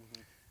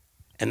 Mm-hmm.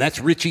 And that's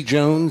Richie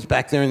Jones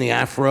back there in the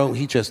afro.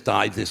 He just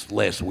died this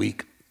last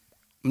week.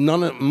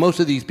 Most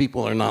of these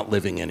people are not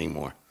living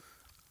anymore.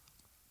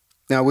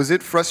 Now, was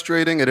it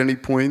frustrating at any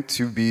point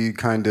to be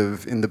kind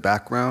of in the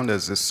background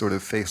as this sort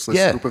of faceless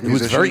group of musicians? Yeah,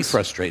 it was very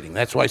frustrating.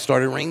 That's why I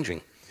started arranging.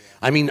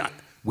 I mean,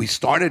 we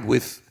started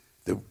with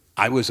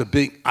I was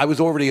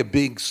already a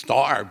big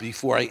star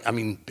before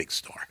big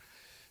star.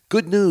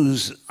 Good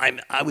news,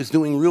 I was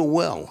doing real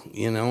well,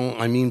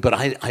 but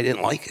I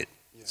didn't like it.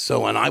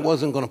 So, and I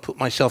wasn't going to put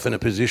myself in a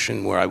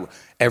position where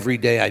every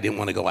day I didn't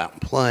want to go out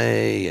and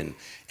play, and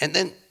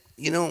then.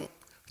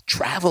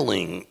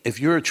 Traveling, if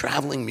you're a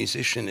traveling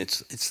musician,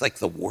 it's like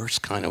the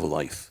worst kind of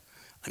life.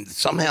 And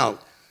somehow,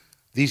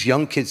 these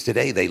young kids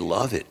today, they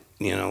love it.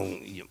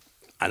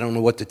 I don't know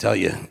what to tell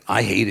you.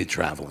 I hated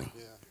traveling.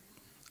 Yeah.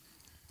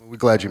 Well, we're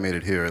glad you made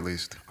it here, at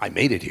least. I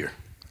made it here.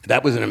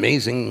 That was an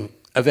amazing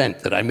event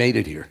that I made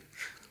it here.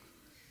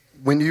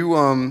 When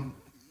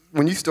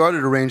you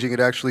started arranging, it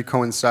actually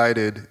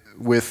coincided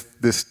with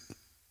this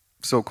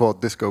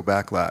so-called disco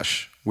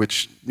backlash,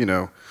 which,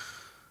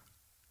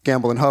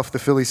 Gamble and Huff, the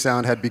Philly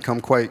sound, had become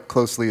quite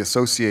closely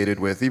associated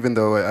with, even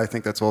though I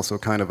think that's also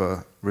kind of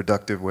a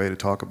reductive way to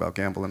talk about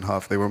Gamble and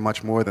Huff. They were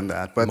much more than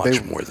that.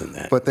 More than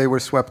that. But they were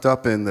swept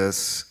up in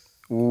this.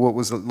 What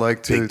was it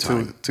like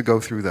to go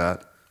through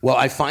that? Well,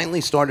 I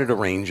finally started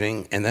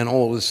arranging, and then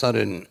all of a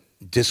sudden,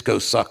 Disco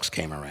Sucks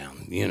came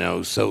around,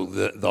 So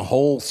the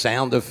whole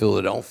sound of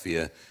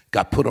Philadelphia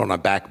got put on a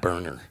back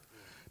burner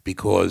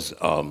because...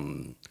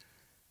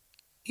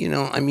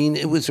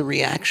 it was a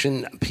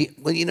reaction.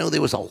 Well,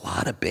 there was a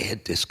lot of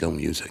bad disco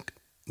music,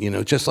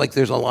 just like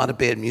there's a lot of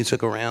bad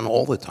music around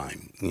all the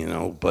time,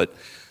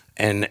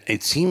 and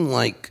it seemed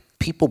like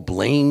people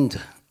blamed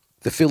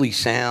the Philly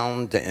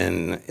sound,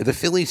 and the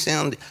Philly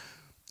sound,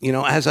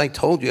 as I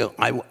told you,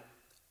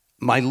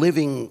 my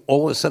living,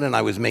 all of a sudden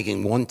I was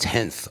making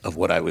 1/10 of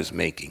what I was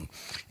making,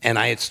 and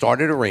I had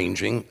started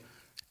arranging,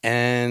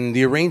 and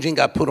the arranging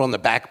got put on the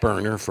back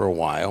burner for a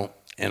while,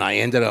 and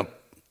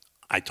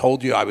I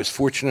told you I was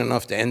fortunate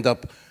enough to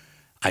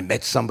I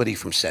met somebody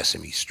from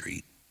Sesame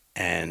Street,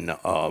 and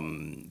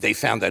they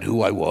found out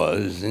who I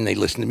was, and they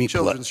listened to me.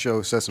 Children's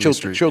show, Sesame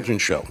Street.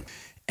 Children's show.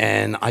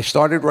 And I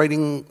started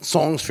writing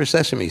songs for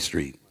Sesame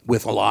Street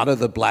with a lot of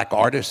the black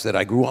artists that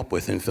I grew up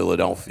with in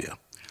Philadelphia.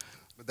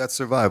 But that's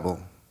survival,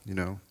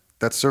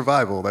 That's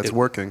survival. That's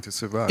working to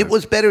survive. It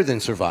was better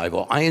than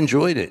survival. I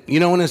enjoyed it.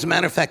 And as a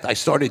matter of fact, I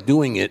started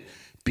doing it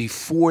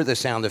before the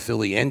Sound of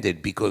Philly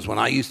ended, because when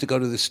I used to go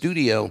to the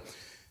studio,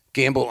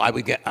 Gamble, I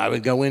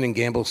would go in and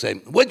Gamble said,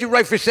 "What'd you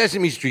write for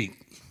Sesame Street?"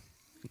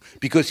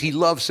 Because he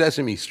loved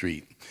Sesame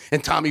Street.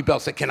 And Tommy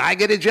Bell said, "Can I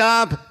get a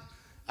job?"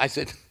 I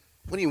said,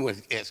 "What do you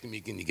want asking me,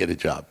 can you get a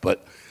job?"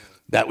 But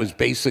that was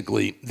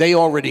basically, they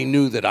already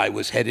knew that I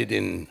was headed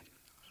in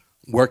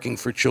working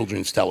for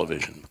children's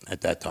television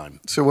at that time.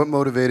 So what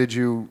motivated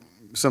you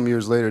some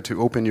years later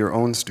to open your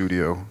own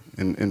studio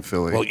in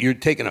Philly? Well, you're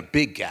taking a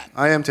big gap.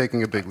 I am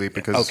taking a big leap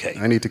because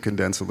I need to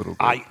condense a little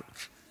bit.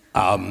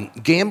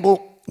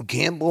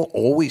 Gamble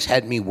always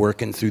had me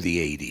working through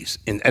the 80s.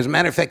 And as a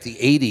matter of fact, the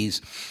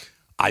 80s,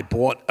 I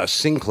bought a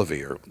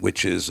synclavier,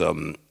 which is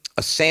a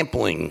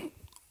sampling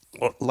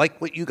like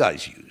what you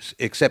guys use,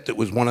 except it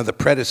was one of the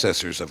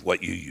predecessors of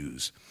what you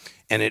use.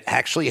 And it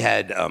actually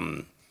had,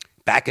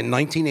 back in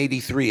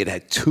 1983, it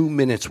had 2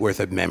 minutes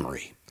worth of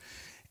memory.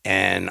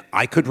 And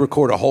I could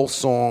record a whole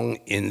song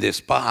in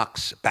this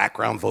box,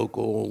 background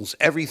vocals,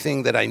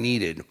 everything that I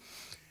needed.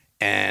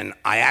 And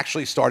I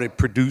actually started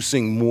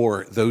producing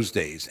more those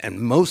days.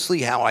 And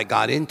mostly how I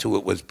got into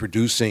it was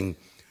producing.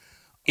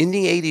 In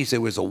the 80s,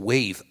 there was a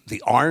wave.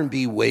 The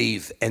R&B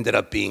wave ended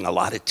up being a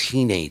lot of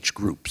teenage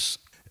groups.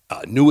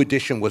 New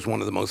Edition was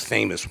one of the most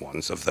famous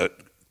ones of the.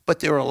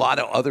 But there were a lot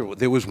of other.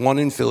 There was one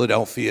in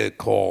Philadelphia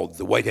called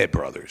the Whitehead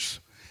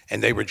Brothers.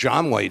 And they were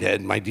John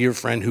Whitehead, my dear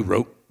friend who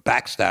wrote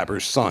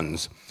Backstabber's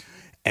Sons.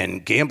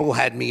 And Gamble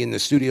had me in the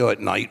studio at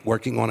night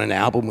working on an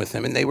album with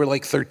him. And they were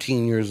like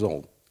 13 years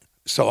old.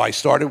 So I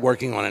started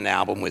working on an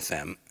album with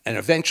them, and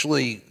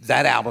eventually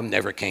that album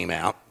never came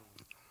out.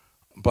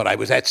 But I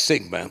was at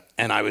Sigma,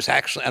 and I was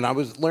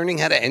learning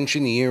how to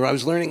engineer. I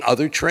was learning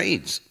other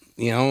trades.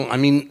 I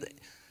mean,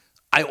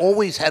 I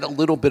always had a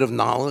little bit of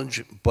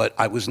knowledge, but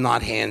I was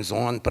not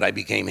hands-on. But I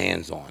became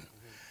hands-on,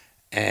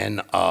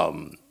 and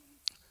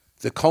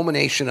the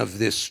culmination of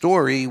this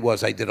story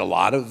was I did a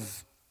lot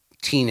of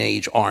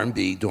teenage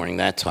R&B during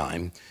that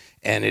time.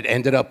 And it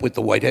ended up with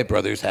the Whitehead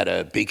Brothers had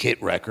a big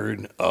hit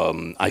record.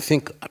 I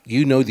think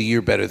you know the year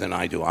better than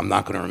I do. I'm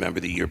not going to remember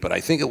the year, but I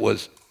think it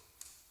was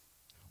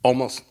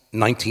almost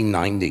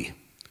 1990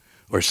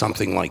 or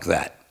something like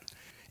that.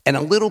 And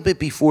a little bit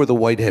before the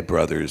Whitehead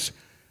Brothers,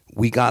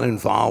 we got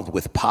involved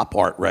with Pop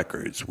Art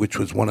Records, which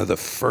was one of the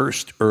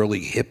first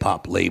early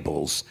hip-hop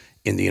labels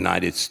in the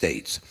United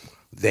States.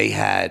 They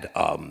had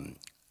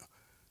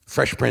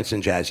Fresh Prince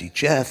and Jazzy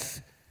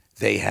Jeff.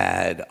 They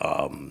had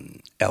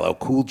LL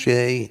Cool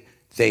J.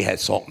 They had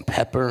Salt and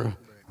Pepper.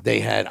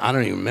 They had, I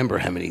don't even remember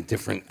how many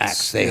different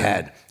acts they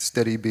had.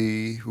 Steady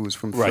B, who was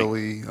from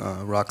Philly,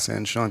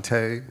 Roxanne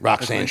Shante.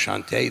 Roxanne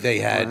Shante. They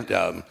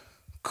had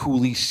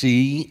Cooley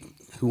C,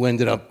 who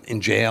ended up in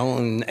jail,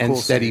 and cool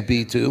Steady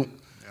B too.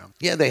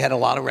 Yeah, they had a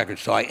lot of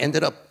records. So I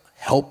ended up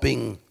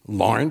helping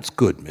Lawrence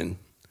Goodman,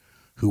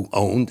 who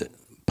owned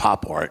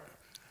Pop Art.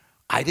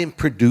 I didn't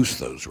produce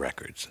those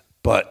records,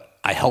 but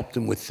I helped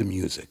him with the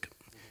music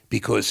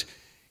because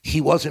he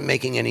wasn't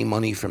making any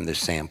money from the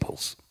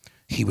samples.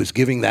 He was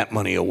giving that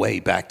money away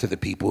back to the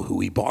people who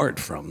he borrowed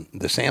from,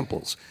 the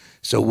samples.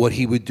 So what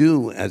he would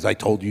do, as I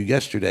told you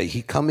yesterday,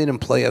 he'd come in and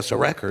play us a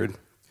record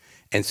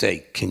and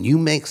say, can you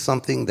make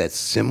something that's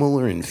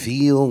similar in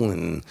feel?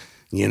 And,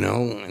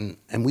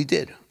 and we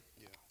did.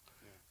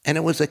 And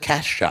it was a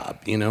cash job,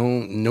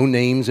 no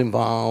names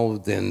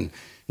involved. And,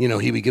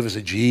 he would give us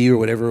a G or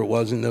whatever it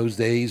was in those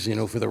days,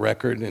 for the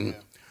record. And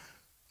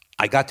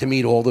I got to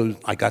meet all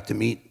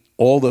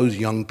those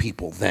young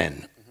people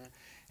then.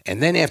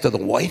 And then after the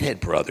Whitehead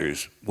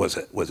Brothers was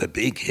a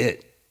big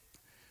hit,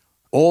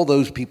 all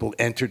those people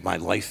entered my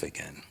life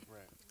again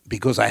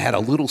because I had a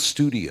little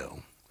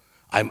studio.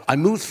 I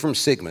moved from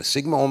Sigma.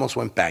 Sigma almost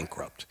went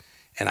bankrupt.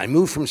 And I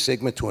moved from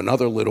Sigma to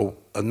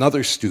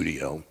another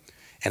studio,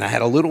 and I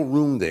had a little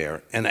room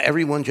there, and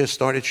everyone just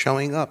started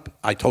showing up.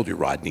 I told you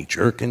Rodney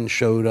Jerkins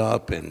showed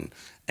up, and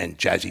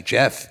Jazzy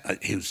Jeff,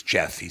 he was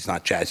Jeff, he's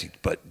not Jazzy,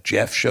 but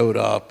Jeff showed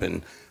up,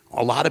 and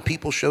a lot of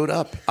people showed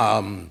up.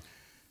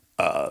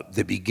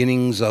 The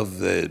beginnings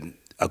of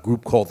a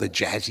group called the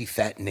Jazzy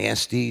Fat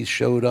Nasties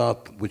showed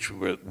up, which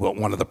were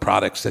one of the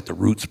products that the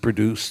Roots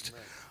produced.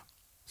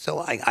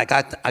 So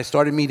I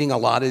started meeting a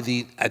lot of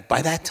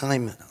by that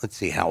time, let's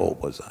see, how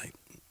old was I?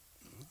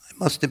 I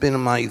must have been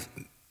in my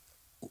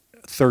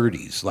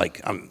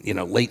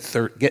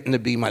 30s, getting to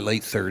be my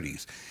late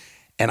 30s.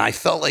 And I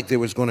felt like there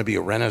was going to be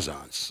a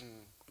renaissance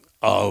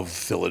of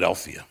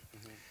Philadelphia.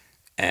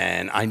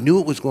 And I knew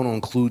it was going to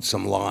include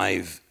some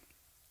live.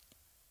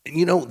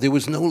 There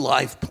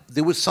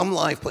was some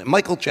live play.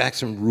 Michael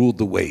Jackson ruled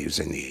the waves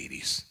in the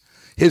 80s.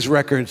 His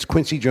records,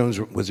 Quincy Jones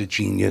was a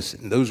genius,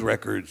 and those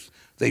records,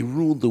 they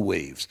ruled the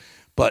waves.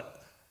 But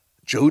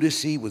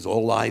Jodeci was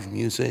all live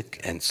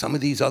music, and some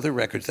of these other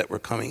records that were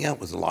coming out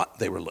was a lot.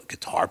 They were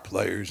guitar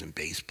players and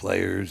bass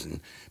players and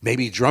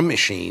maybe drum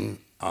machine.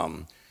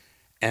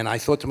 And I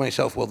thought to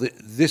myself, well,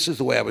 this is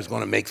the way I was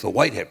going to make the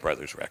Whitehead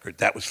Brothers record.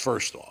 That was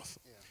first off.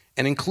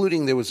 And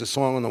including, there was a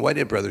song on the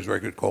Whitehead Brothers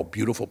record called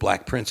Beautiful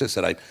Black Princess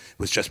that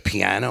was just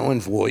piano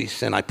and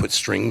voice, and I put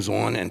strings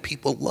on, and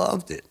people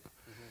loved it.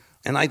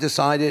 And I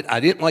decided, I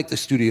didn't like the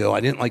studio. I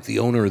didn't like the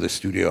owner of the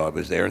studio I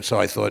was there. And so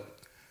I thought,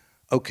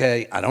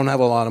 okay, I don't have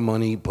a lot of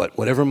money, but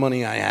whatever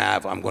money I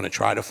have, I'm going to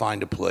try to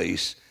find a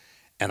place,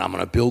 and I'm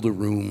going to build a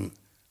room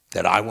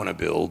that I want to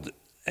build.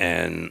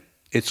 And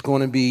it's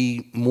going to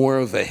be more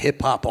of a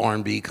hip-hop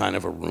R&B kind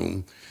of a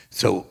room.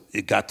 So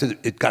it got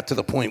to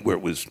the point where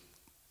it was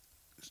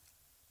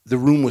the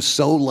room was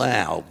so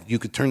loud, you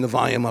could turn the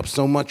volume up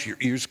so much your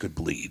ears could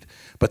bleed.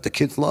 But the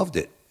kids loved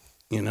it.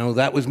 You know,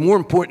 that was more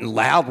important.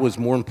 Loud was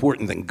more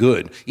important than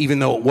good, even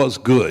though it was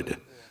good.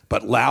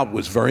 But loud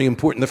was very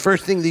important. The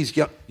first thing these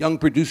young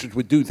producers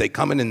would do, they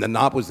come in and the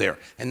knob was there,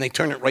 and they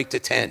turn it right to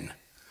 10,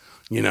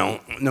 you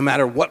know, no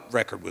matter what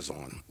record was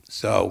on.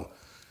 So,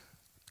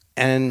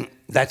 and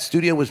that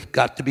studio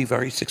got to be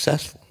very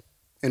successful.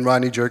 And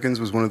Rodney Jerkins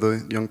was one of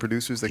the young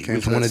producers that came to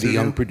that studio? He was one of the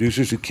young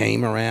producers who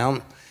came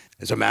around.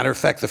 As a matter of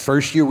fact, the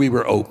first year we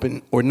were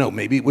open, or no,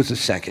 maybe it was the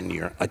second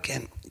year.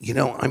 Again, you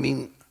know, I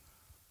mean,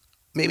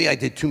 maybe I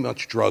did too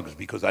much drugs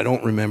because I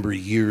don't remember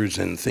years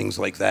and things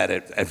like that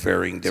at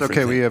varying different It's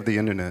okay, things. we have the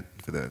internet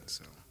for that.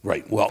 So.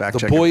 Right. Well, Fact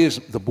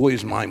the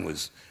boy's mind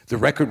was, the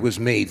record was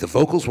made. The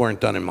vocals weren't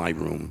done in my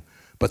room,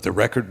 but the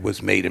record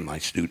was made in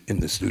in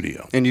the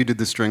studio. And you did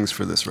the strings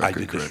for this record, I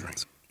did correct? the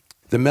strings.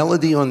 The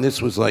melody on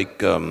this was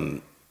like,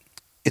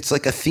 it's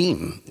like a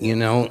theme, you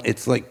know?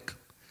 It's like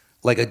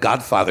a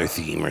Godfather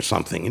theme or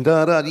something.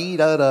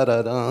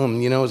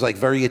 Da-da-dee-da-da-da-dum. You know, it was like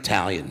very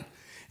Italian.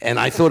 And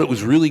I thought it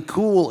was really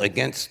cool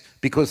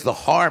because the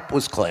harp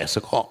was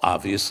classical,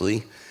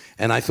 obviously,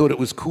 and I thought it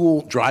was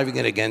cool driving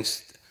it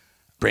against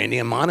Brandy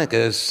and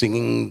Monica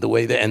singing the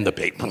way and the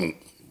bass, boom,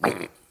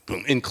 boom,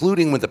 boom,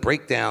 including with the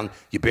breakdown,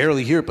 you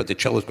barely hear it, but the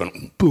cello's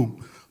going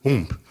boom,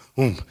 boom,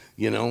 boom,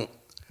 you know.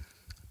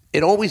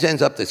 It always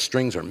ends up that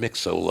strings are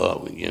mixed so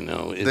low, you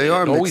know. It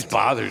always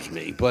bothers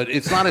me, but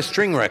it's not a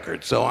string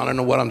record, so I don't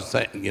know what I'm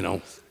saying, you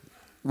know.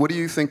 What do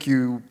you think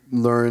you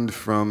learned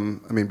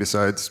from, I mean,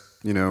 besides,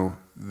 you know,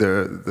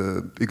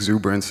 the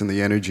exuberance and the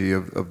energy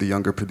of the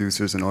younger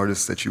producers and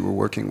artists that you were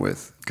working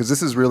with? Because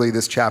this is really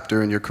this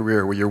chapter in your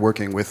career where you're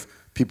working with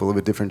people of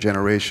a different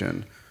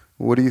generation.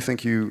 What do you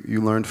think you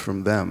learned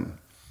from them?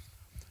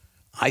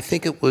 I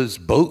think it was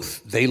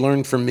both. They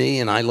learned from me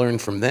and I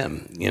learned from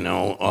them, you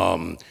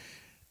know.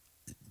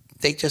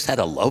 They just had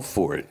a love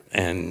for it.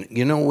 And,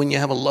 you know, when you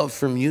have a love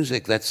for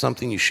music, that's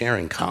something you share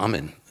in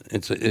common.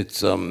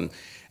 It's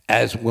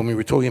as when we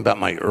were talking about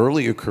my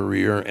earlier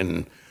career,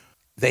 and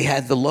they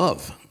had the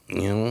love,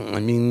 you know, I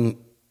mean,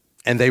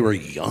 and they were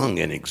young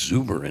and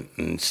exuberant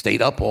and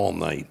stayed up all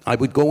night. I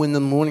would go in the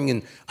morning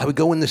and I would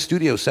go in the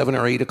studio 7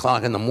 or 8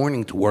 o'clock in the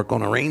morning to work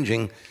on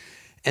arranging,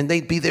 and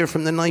they'd be there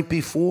from the night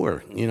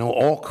before, you know,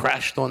 all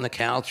crashed on the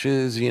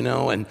couches, you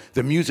know, and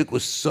the music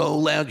was so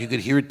loud you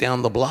could hear it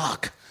down the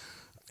block.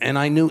 And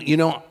I knew, you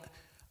know,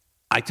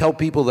 I tell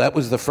people that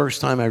was the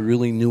first time I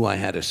really knew I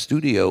had a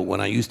studio,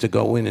 when I used to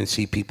go in and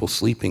see people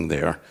sleeping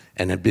there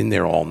and had been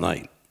there all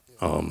night.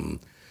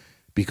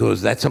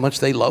 Because that's how much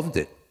they loved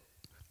it.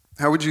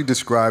 How would you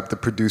describe the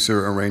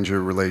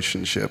producer-arranger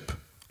relationship?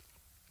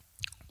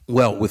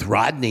 Well, with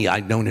Rodney,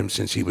 I'd known him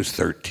since he was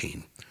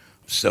 13.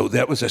 So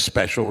that was a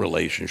special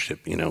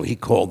relationship. You know, he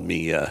called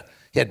me,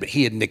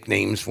 he had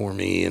nicknames for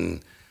me,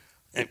 and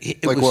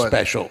it like was what?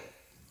 special.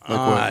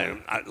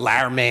 Like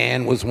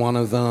Larman was one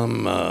of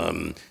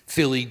them,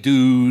 Philly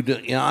Dude.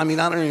 You know, I mean,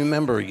 I don't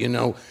remember, you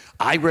know.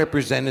 I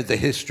represented the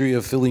history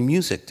of Philly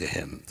music to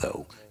him,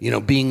 though, you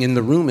know, being in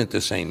the room at the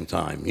same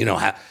time. You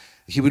know,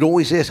 he would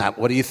always ask,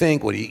 what do you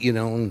think? What do you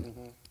know?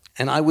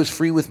 And I was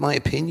free with my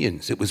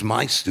opinions. It was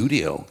my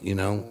studio, you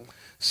know.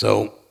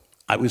 So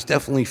I was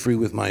definitely free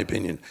with my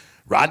opinion.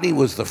 Rodney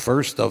was the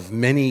first of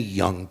many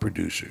young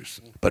producers,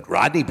 but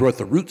Rodney brought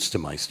the roots to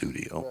my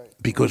studio,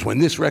 because when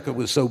this record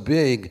was so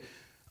big,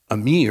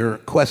 Amir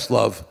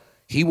Questlove,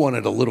 he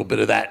wanted a little bit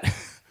of that.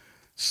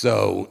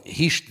 So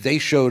they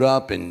showed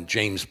up, and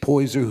James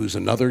Poyser, who's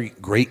another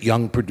great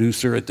young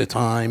producer at the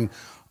time,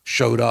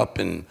 showed up,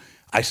 and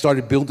I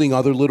started building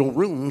other little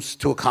rooms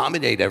to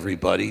accommodate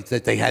everybody,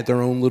 that they had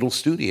their own little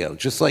studio.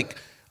 Just like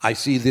I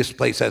see this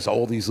place has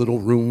all these little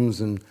rooms.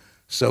 And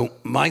so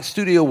my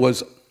studio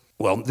was,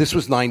 well, this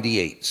was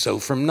 98. So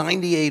from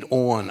 98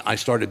 on, I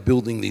started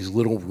building these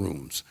little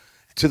rooms,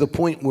 to the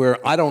point where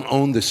I don't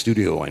own the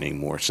studio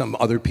anymore. Some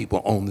other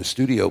people own the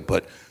studio,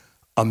 but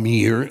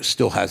Amir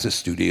still has a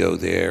studio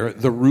there.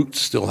 The Roots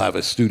still have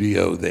a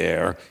studio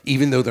there,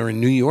 even though they're in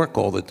New York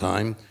all the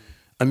time.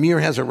 Amir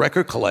has a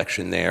record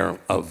collection there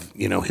of,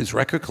 you know, his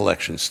record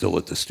collection still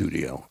at the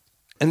studio.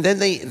 And then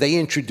they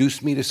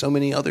introduced me to so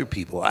many other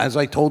people. As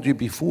I told you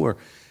before,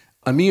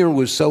 Amir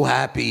was so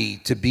happy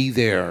to be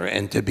there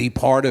and to be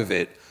part of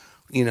it,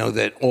 you know,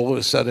 that all of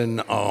a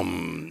sudden,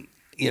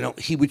 you know,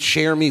 he would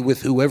share me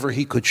with whoever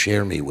he could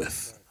share me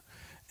with.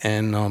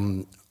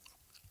 And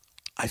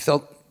I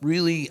felt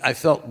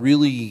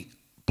really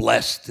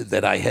blessed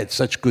that I had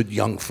such good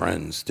young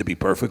friends, to be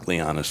perfectly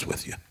honest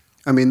with you.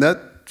 I mean,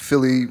 that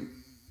Philly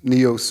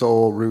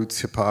neo-soul roots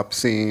hip-hop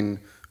scene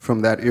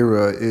from that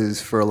era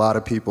is, for a lot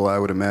of people, I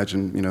would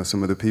imagine, you know,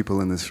 some of the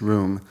people in this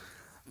room,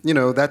 you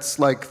know, that's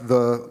like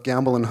the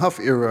Gamble and Huff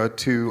era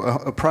to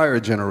a prior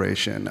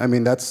generation. I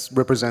mean, that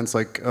represents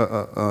like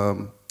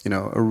you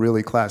know, a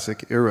really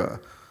classic era.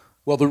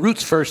 Well, the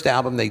Roots' first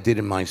album they did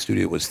in my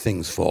studio was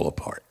Things Fall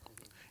Apart.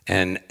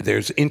 And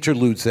there's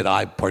interludes that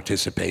I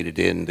participated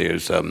in.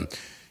 There's an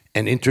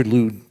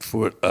interlude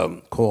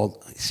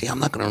called, see, I'm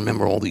not going to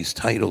remember all these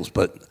titles,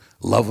 but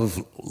Love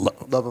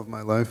Love of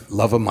My Life.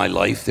 Love of My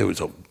Life. There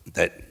was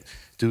that.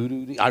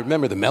 I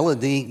remember the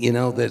melody,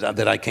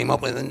 that I came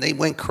up with, and they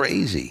went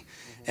crazy.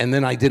 And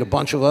then I did a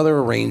bunch of other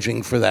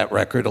arranging for that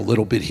record, a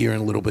little bit here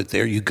and a little bit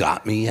there. You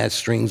Got Me has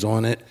strings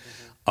on it.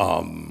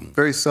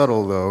 Very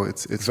subtle, though.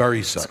 It's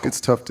very subtle. It's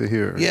tough to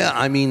hear. Yeah,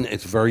 I mean,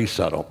 it's very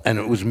subtle. And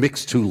it was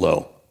mixed too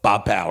low.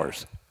 Bob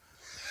Powers.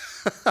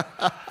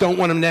 Don't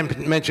want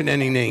to mention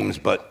any names,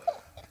 but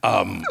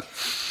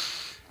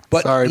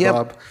Sorry, yeah,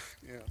 Bob.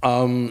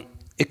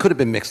 It could have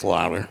been mixed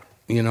louder.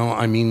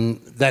 I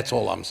mean, that's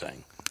all I'm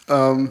saying.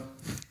 I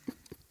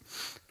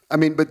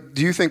mean, but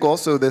do you think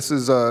also this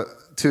is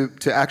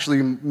to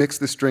actually mix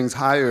the strings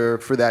higher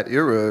for that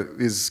era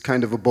is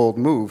kind of a bold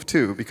move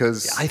too?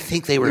 Because I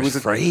think they were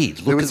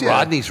afraid. Look at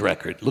Rodney's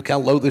record. Look how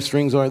low the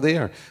strings are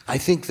there. I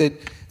think that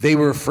they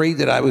were afraid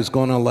that I was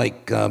going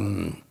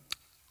to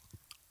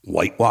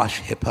whitewash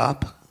hip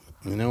hop,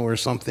 or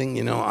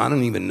something. I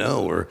don't even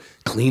know, or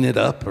clean it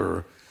up,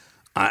 or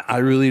I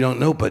really don't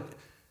know. But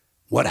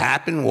what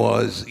happened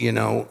was,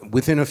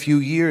 within a few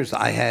years,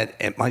 I had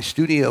at my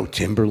studio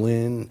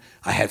Timberland,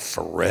 I had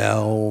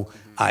Pharrell,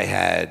 I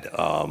had,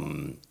 I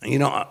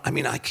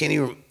mean, I can't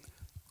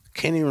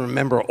even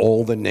remember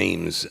all the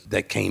names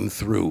that came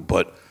through,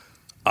 but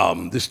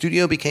the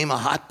studio became a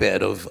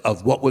hotbed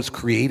of what was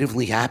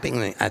creatively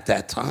happening at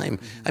that time.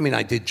 I mean,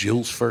 I did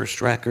Jill's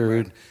first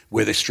record,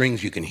 where the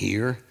strings you can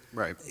hear.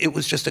 Right. It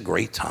was just a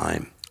great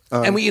time.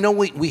 And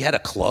we had a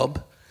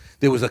club.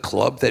 There was a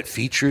club that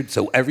featured,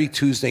 so every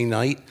Tuesday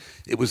night,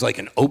 it was like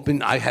an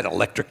open, I had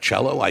electric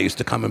cello. I used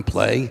to come and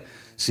play.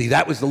 See,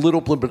 that was the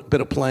little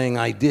bit of playing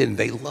I did, and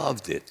they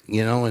loved it,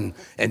 and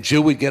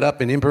Jill would get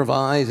up and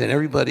improvise, and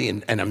everybody,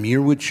 and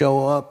Amir would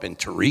show up, and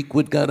Tariq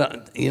would get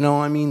up,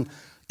 I mean,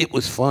 it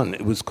was fun.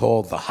 It was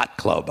called the Hot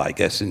Club, I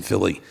guess, in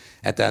Philly.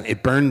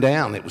 It burned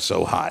down, it was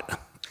so hot.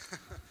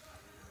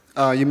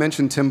 You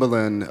mentioned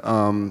Timberland.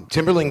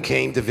 Timberland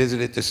came to visit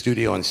at the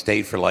studio and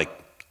stayed for like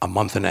a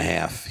month and a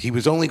half. He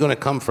was only going to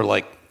come for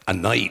like a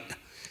night.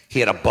 He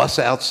had a bus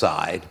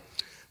outside.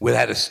 We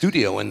had a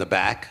studio in the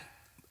back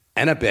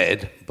and a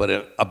bed, but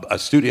a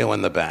studio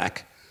in the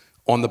back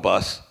on the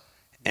bus.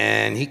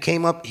 And he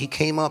came up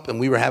and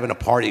we were having a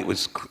party. It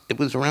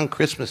was around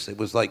Christmas. It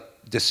was like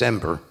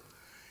December.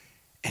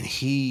 And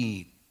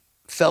he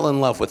fell in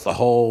love with the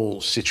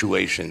whole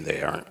situation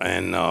there.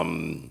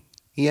 And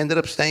he ended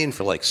up staying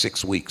for like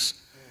 6 weeks.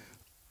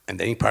 And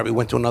then he probably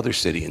went to another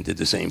city and did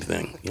the same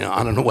thing.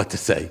 I don't know what to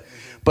say.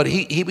 But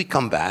he would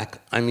come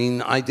back. I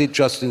mean, I did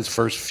Justin's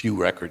first few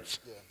records.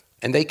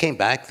 And they came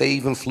back. They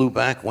even flew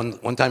back.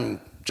 One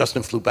time,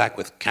 Justin flew back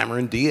with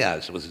Cameron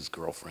Diaz, was his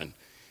girlfriend.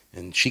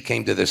 And she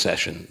came to the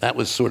session. That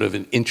was sort of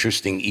an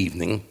interesting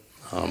evening.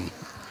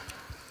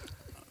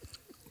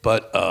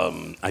 But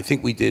I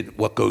think we did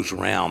What Goes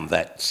Around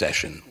that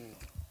session.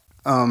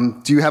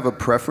 Do you have a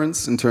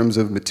preference in terms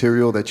of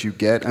material that you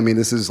get? I mean,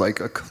 this is like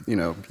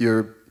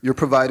you're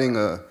providing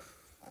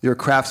you're a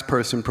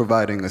craftsperson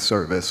providing a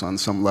service on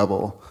some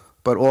level,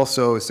 but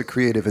also it's a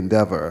creative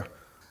endeavor.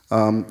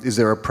 Is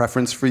there a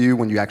preference for you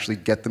when you actually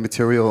get the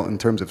material in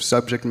terms of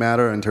subject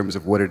matter, in terms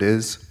of what it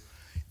is?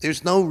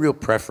 There's no real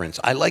preference.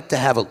 I like to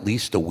have at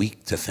least a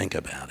week to think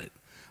about it.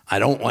 I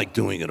don't like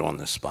doing it on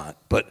the spot.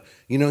 But,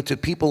 to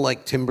people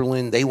like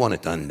Timberland, they want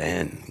it done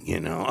then,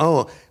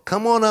 Oh,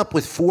 come on up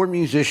with 4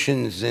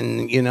 musicians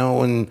and,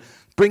 and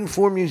bring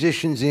 4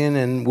 musicians in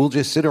and we'll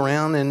just sit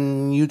around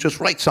and you just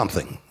write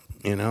something,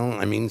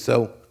 I mean,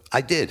 so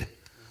I did.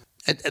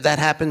 That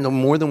happened on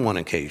more than one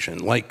occasion.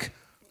 Like,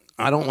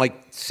 I don't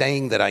like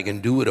saying that I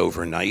can do it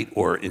overnight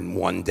or in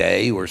one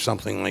day or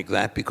something like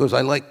that because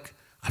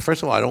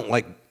first of all, I don't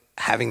like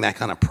having that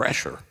kind of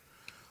pressure.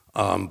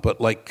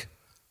 But like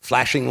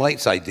Flashing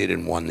Lights I did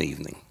in one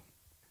evening.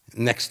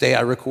 Next day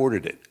I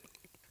recorded it.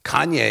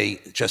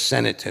 Kanye just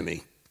sent it to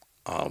me.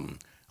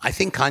 I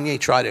think Kanye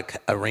tried an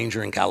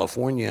arranger in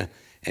California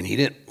and he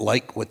didn't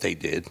like what they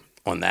did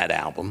on that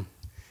album.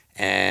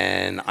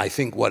 And I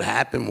think what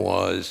happened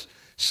was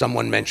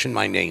someone mentioned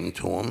my name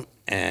to him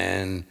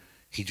and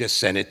he just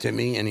sent it to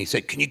me and he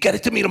said, "Can you get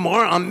it to me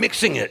tomorrow? I'm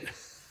mixing it."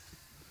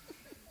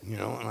 And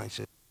I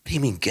said, "What do you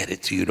mean get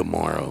it to you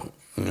tomorrow?"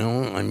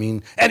 I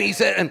mean, and he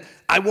said, "And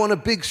I want a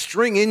big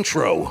string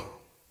intro."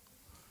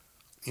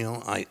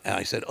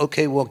 I said,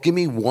 "Okay, well, give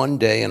me one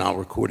day and I'll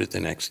record it the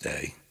next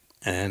day."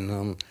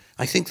 And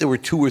I think there were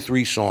 2 or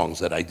 3 songs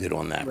that I did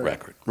on that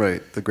record.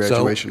 Right, the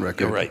graduation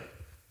record. You're right.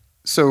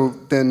 So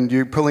then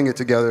you're pulling it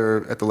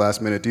together at the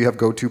last minute. Do you have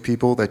go-to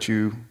people that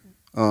you...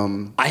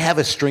 I have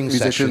a string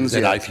section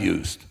that I've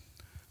used.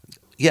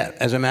 Yeah,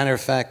 as a matter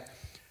of fact,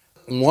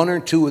 1 or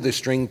 2 of the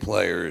string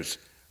players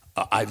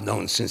I've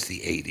known since the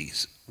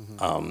 80s.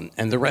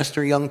 And the rest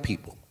are young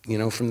people,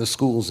 from the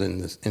schools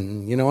and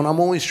I'm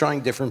always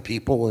trying different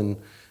people.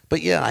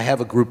 But yeah, I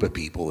have a group of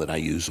people that I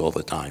use all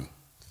the time.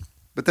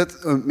 But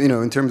that's,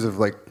 in terms of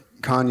like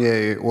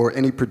Kanye or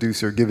any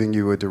producer giving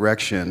you a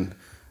direction,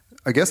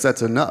 I guess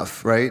that's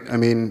enough, right? I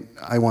mean,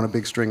 I want a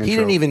big string intro.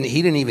 He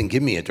didn't even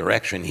give me a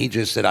direction. He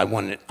just said, I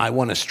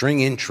want a string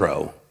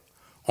intro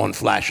on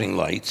Flashing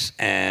Lights,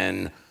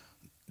 and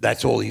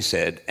That's all he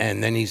said.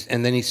 And then he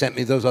sent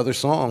me those other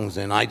songs,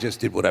 and I just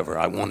did whatever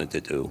I wanted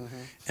to do.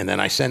 And then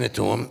I sent it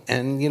to him,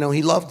 and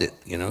he loved it.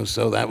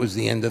 So that was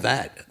the end of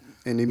that.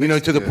 And he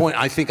to the point,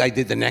 I think I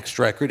did the next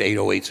record,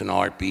 808s and a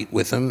Heartbeat,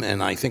 with him,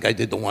 and I think I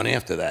did the one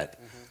after that.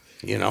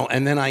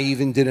 And then I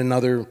even did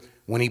another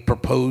when he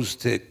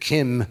proposed to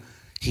Kim.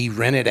 He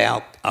rented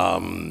out.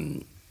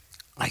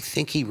 I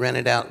think he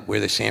rented out where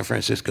the San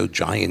Francisco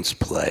Giants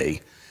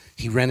play.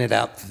 He rented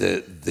out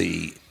the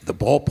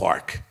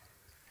ballpark,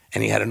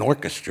 and he had an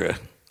orchestra,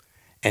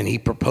 and he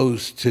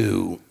proposed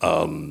to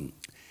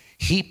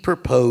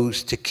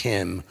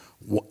Kim.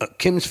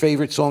 Kim's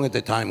favorite song at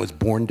the time was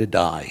 "Born to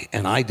Die,"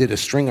 and I did a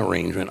string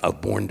arrangement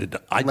of "Born to Die."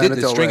 I did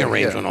the string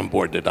arrangement on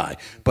 "Born to Die,"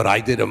 but I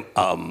did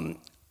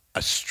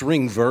a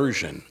string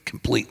version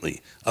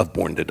completely of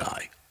 "Born to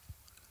Die."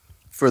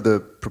 For the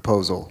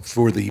proposal.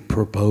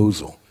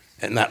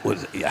 And that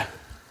was,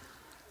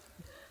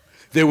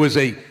 There was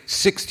a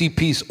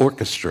 60-piece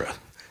orchestra,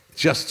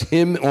 just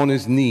him on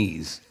his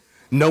knees,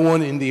 no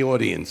one in the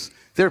audience.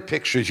 There are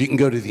pictures. You can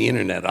go to the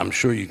internet. I'm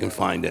sure you can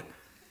find it.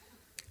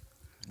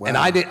 Wow. And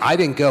I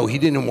didn't go. He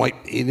didn't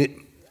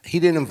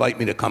invite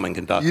me to come and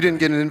conduct. You didn't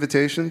get an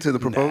invitation to the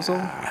proposal?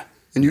 Nah,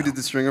 and you did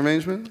the string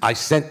arrangement? I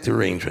sent the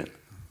arrangement.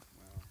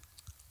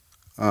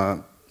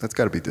 That's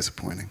got to be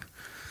disappointing.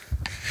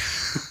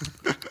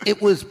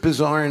 It was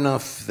bizarre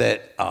enough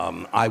that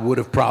I would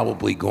have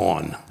probably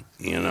gone,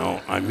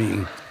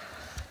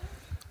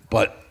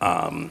 but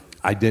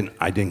I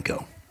didn't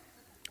go.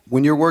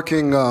 When you're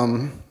working,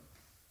 I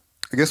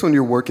guess when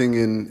you're working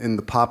in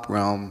the pop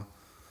realm,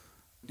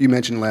 you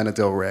mentioned Lana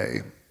Del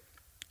Rey,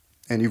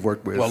 and you've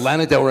worked with... Well,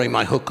 Lana Del Rey,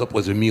 my hookup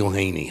was Emile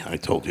Haney, I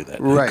told you that.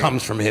 Right. It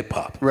comes from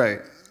hip-hop. Right.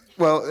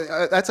 Well,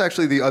 that's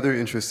actually the other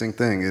interesting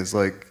thing is,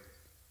 like,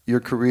 your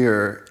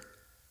career,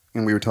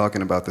 and we were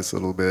talking about this a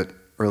little bit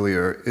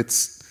earlier,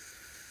 it's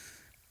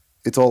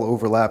all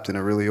overlapped in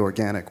a really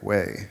organic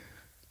way.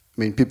 I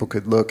mean, people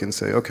could look and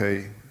say,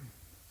 okay,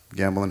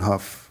 Gamble and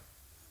Huff,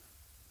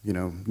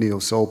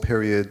 neo-soul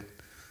period,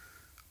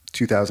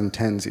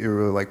 2010s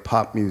era, like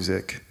pop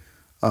music,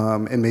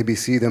 and maybe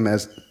see them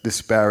as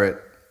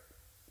disparate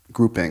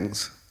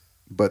groupings,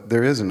 but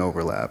there is an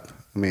overlap.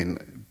 I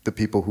mean, the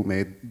people who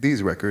made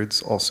these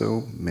records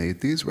also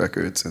made these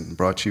records and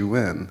brought you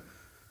in,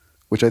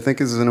 which I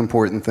think is an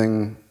important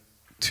thing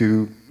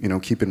to,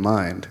 keep in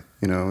mind.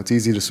 It's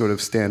easy to sort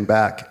of stand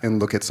back and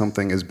look at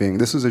something as being,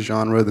 this is a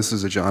genre, this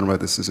is a genre,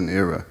 this is an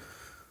era.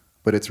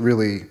 But it's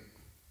really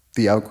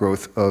the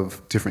outgrowth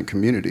of different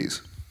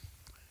communities.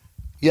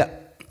 Yeah,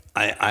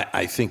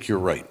 I think you're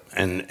right.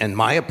 And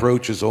my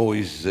approach is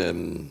always,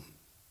 I'm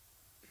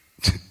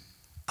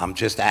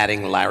just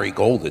adding Larry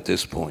Gold at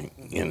this point,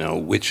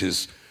 which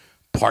is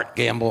part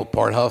Gamble,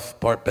 part Huff,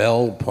 part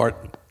Bell,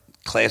 part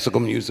classical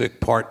music,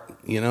 part,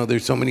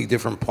 there's so many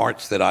different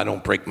parts that I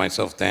don't break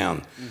myself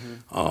down.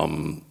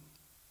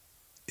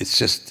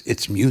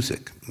 It's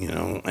music,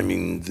 I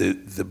mean,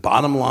 the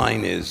bottom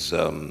line is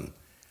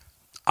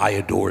I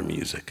adore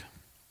music.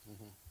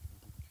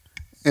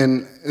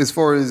 And as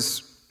far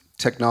as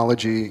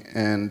technology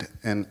and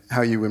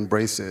how you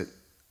embrace it,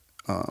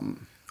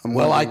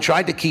 I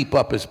tried to keep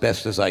up as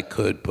best as I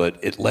could, but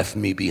it left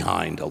me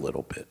behind a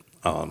little bit.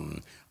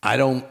 I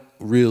don't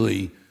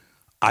really,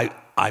 I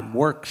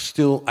work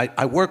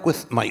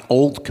with my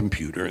old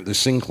computer, the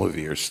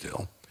Synclavier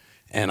still,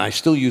 and I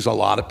still use a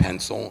lot of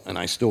pencil, and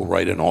I still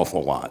write an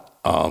awful lot.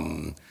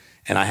 And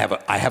I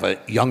have a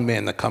young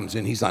man that comes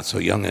in, he's not so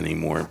young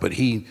anymore, but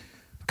he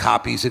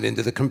copies it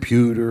into the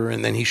computer,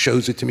 and then he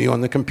shows it to me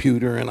on the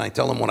computer, and I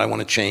tell him what I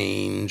want to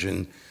change,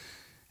 and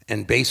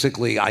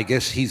basically, I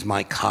guess he's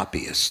my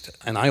copyist.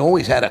 And I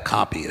always had a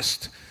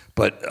copyist,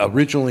 but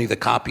originally the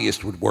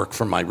copyist would work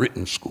from my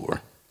written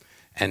score,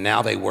 and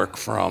now they work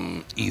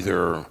from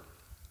either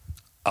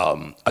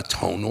a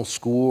tonal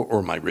score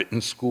or my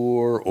written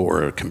score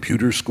or a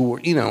computer score.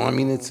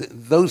 It's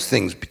those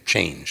things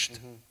changed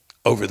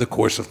over the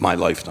course of my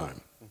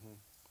lifetime.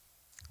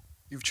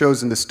 You've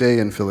chosen to stay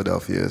in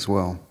Philadelphia as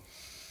well.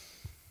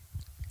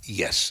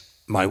 Yes.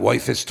 My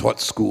wife has taught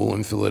school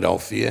in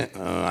Philadelphia.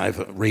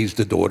 I've raised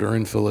a daughter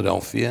in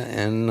Philadelphia,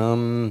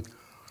 and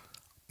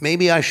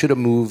maybe I should have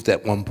moved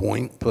at one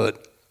point,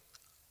 but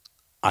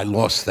I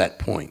lost that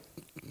point.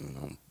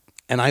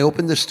 And I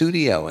opened the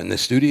studio, and the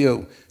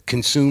studio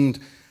consumed,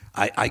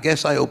 I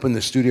guess I opened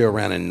the studio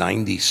around in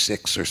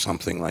 96 or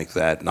something like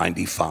that,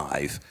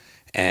 95,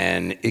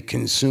 and it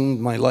consumed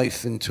my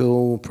life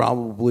until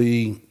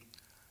probably,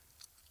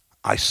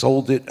 I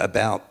sold it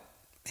about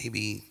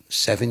maybe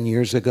 7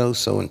 years ago,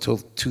 so until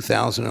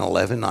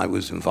 2011, I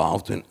was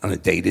involved on a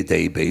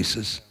day-to-day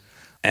basis.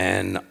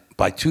 And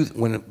by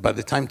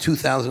the time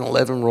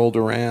 2011 rolled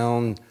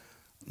around,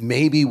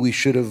 maybe we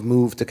should have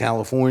moved to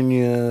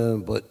California,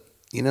 but,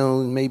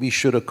 maybe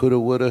shoulda, coulda,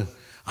 woulda.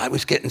 I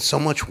was getting so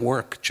much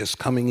work just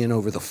coming in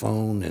over the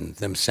phone and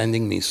them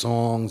sending me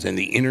songs, and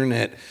the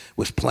internet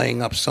was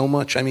playing up so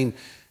much. I mean,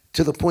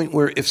 to the point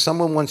where if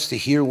someone wants to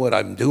hear what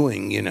I'm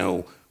doing,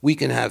 we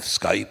can have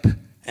Skype,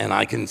 and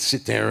I can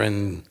sit there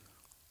and,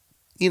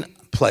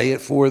 play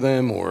it for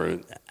them or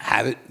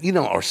have it,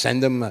 or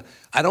send them.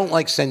 I don't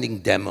like sending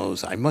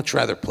demos. I'd much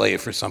rather play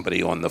it for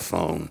somebody on the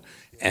phone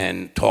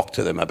and talk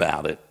to them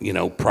about it,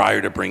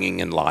 prior to bringing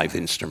in live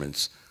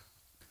instruments.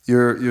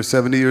 You're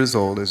 70 years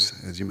old,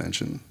 as you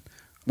mentioned.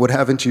 What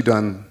haven't you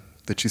done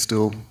that you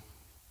still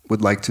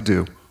would like to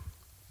do?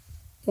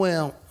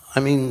 Well,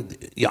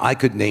 I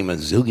could name a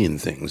zillion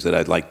things that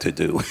I'd like to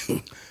do,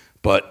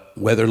 but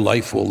whether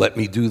life will let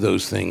me do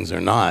those things or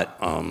not,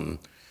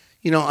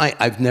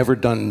 I've never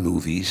done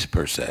movies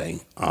per se.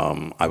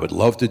 I would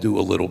love to do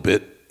a little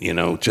bit,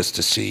 just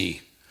to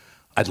see.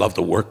 I'd love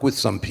to work with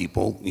some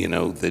people,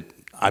 that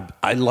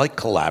I like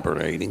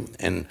collaborating,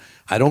 and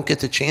I don't get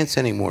the chance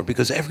anymore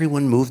because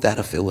everyone moved out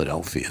of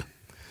Philadelphia.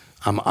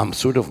 I'm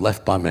sort of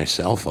left by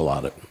myself a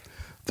lot of.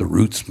 The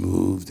Roots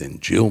moved,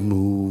 and Jill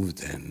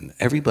moved, and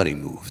everybody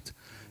moved.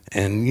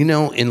 And,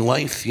 in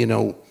life,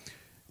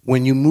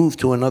 when you move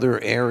to another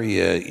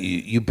area,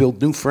 you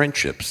build new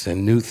friendships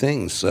and new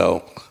things.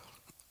 So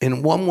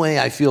in one way,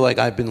 I feel like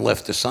I've been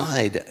left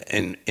aside,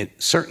 and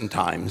at certain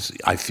times,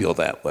 I feel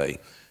that way.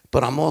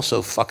 But I'm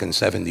also fucking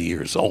 70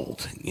 years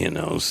old,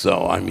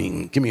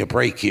 So, give me a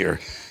break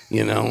here,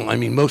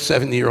 Most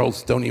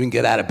 70-year-olds don't even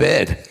get out of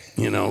bed,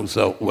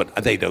 So what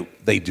they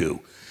do.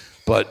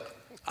 But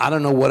I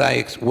don't know what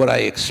I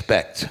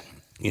expect.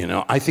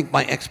 I think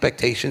my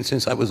expectations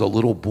since I was a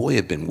little boy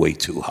have been way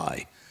too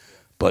high,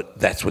 but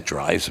that's what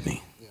drives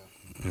me.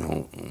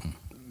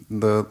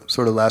 The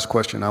sort of last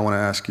question I want to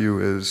ask you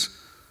is,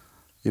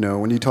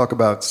 when you talk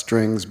about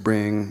strings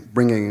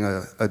bringing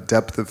a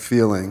depth of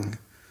feeling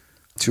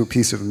to a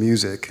piece of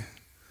music,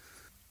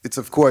 it's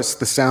of course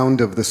the sound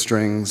of the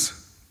strings,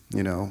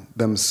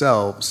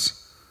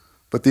 themselves,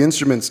 but the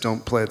instruments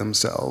don't play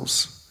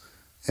themselves.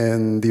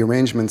 And the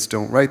arrangements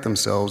don't write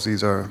themselves.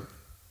 These are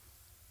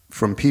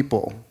from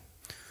people.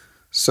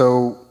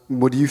 So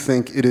what do you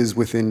think it is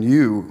within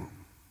you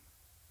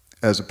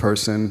as a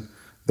person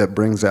that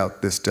brings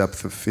out this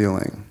depth of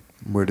feeling?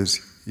 Where does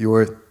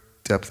your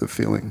depth of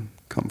feeling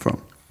come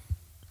from?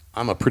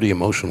 I'm a pretty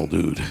emotional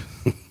dude.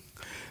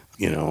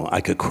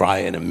 I could cry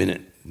in a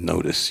minute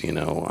notice,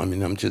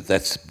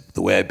 that's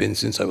the way I've been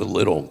since I was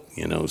little,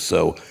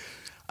 So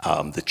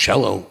the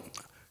cello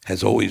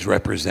has always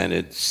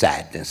represented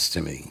sadness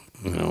to me.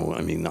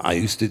 I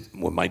used to,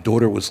 when my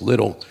daughter was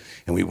little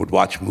and we would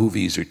watch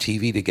movies or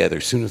TV together,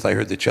 as soon as I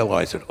heard the cello,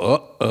 I said,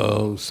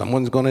 uh-oh,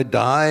 someone's going to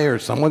die or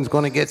someone's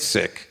going to get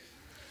sick,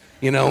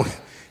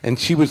 And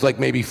she was like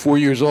maybe 4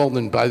 years old,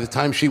 and by the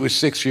time she was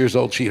 6 years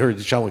old, she heard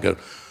the cello go,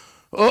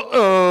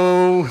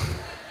 uh-oh.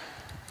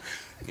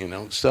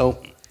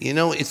 So,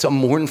 it's a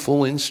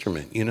mournful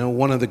instrument.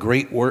 One of the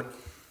great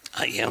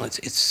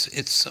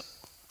it's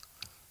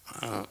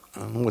I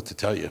don't know what to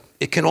tell you.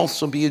 It can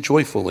also be a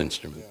joyful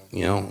instrument.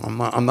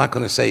 I'm not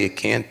going to say it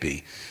can't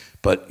be,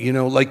 but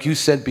like you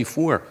said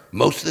before,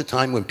 most of the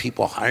time when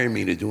people hire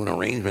me to do an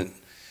arrangement,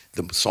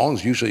 the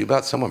song's usually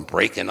about someone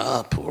breaking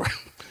up or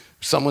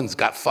someone's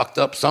got fucked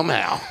up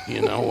somehow.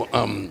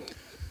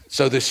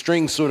 So the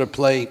strings sort of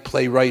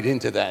play right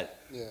into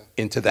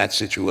that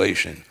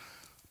situation.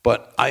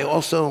 But I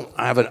also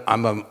I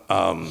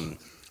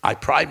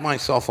pride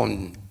myself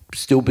on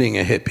still being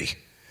a hippie.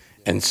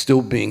 And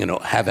still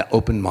have an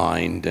open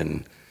mind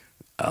and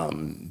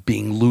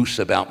being loose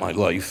about my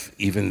life,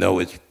 even though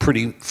it's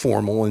pretty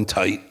formal and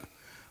tight.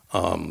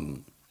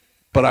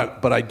 But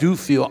I do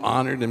feel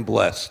honored and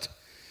blessed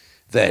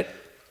that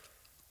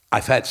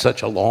I've had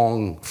such a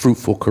long,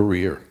 fruitful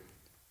career.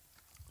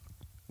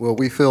 Well,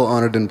 we feel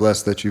honored and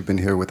blessed that you've been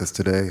here with us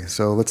today.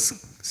 So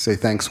let's say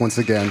thanks once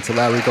again to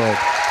Larry Gold.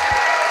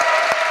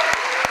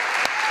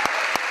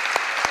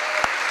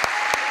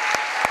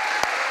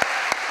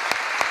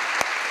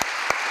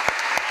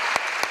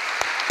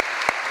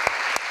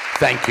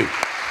 Thank you.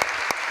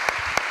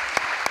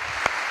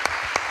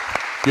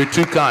 You're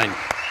too kind.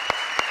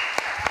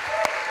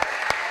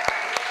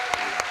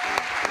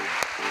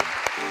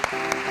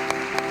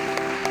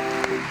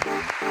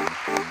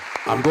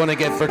 I'm going to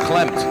get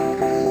verklempt.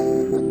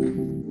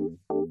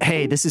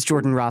 Hey, this is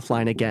Jordan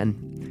Rothlein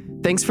again.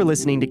 Thanks for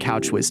listening to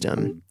Couch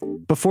Wisdom.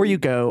 Before you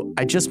go,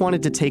 I just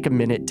wanted to take a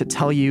minute to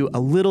tell you a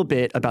little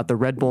bit about the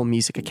Red Bull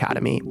Music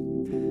Academy.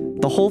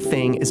 The whole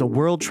thing is a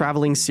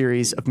world-traveling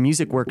series of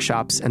music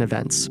workshops and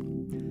events.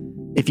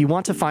 If you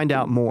want to find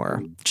out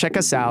more, check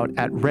us out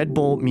at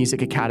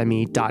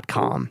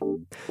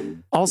redbullmusicacademy.com.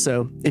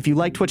 Also, if you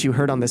liked what you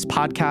heard on this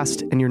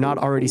podcast and you're not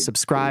already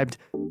subscribed,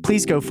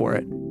 please go for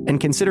it and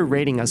consider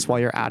rating us while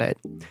you're at it.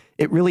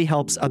 It really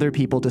helps other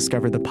people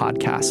discover the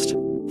podcast.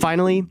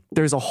 Finally,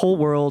 there's a whole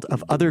world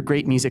of other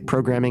great music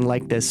programming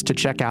like this to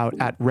check out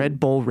at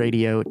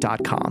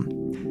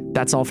redbullradio.com.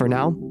 That's all for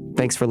now.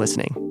 Thanks for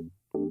listening.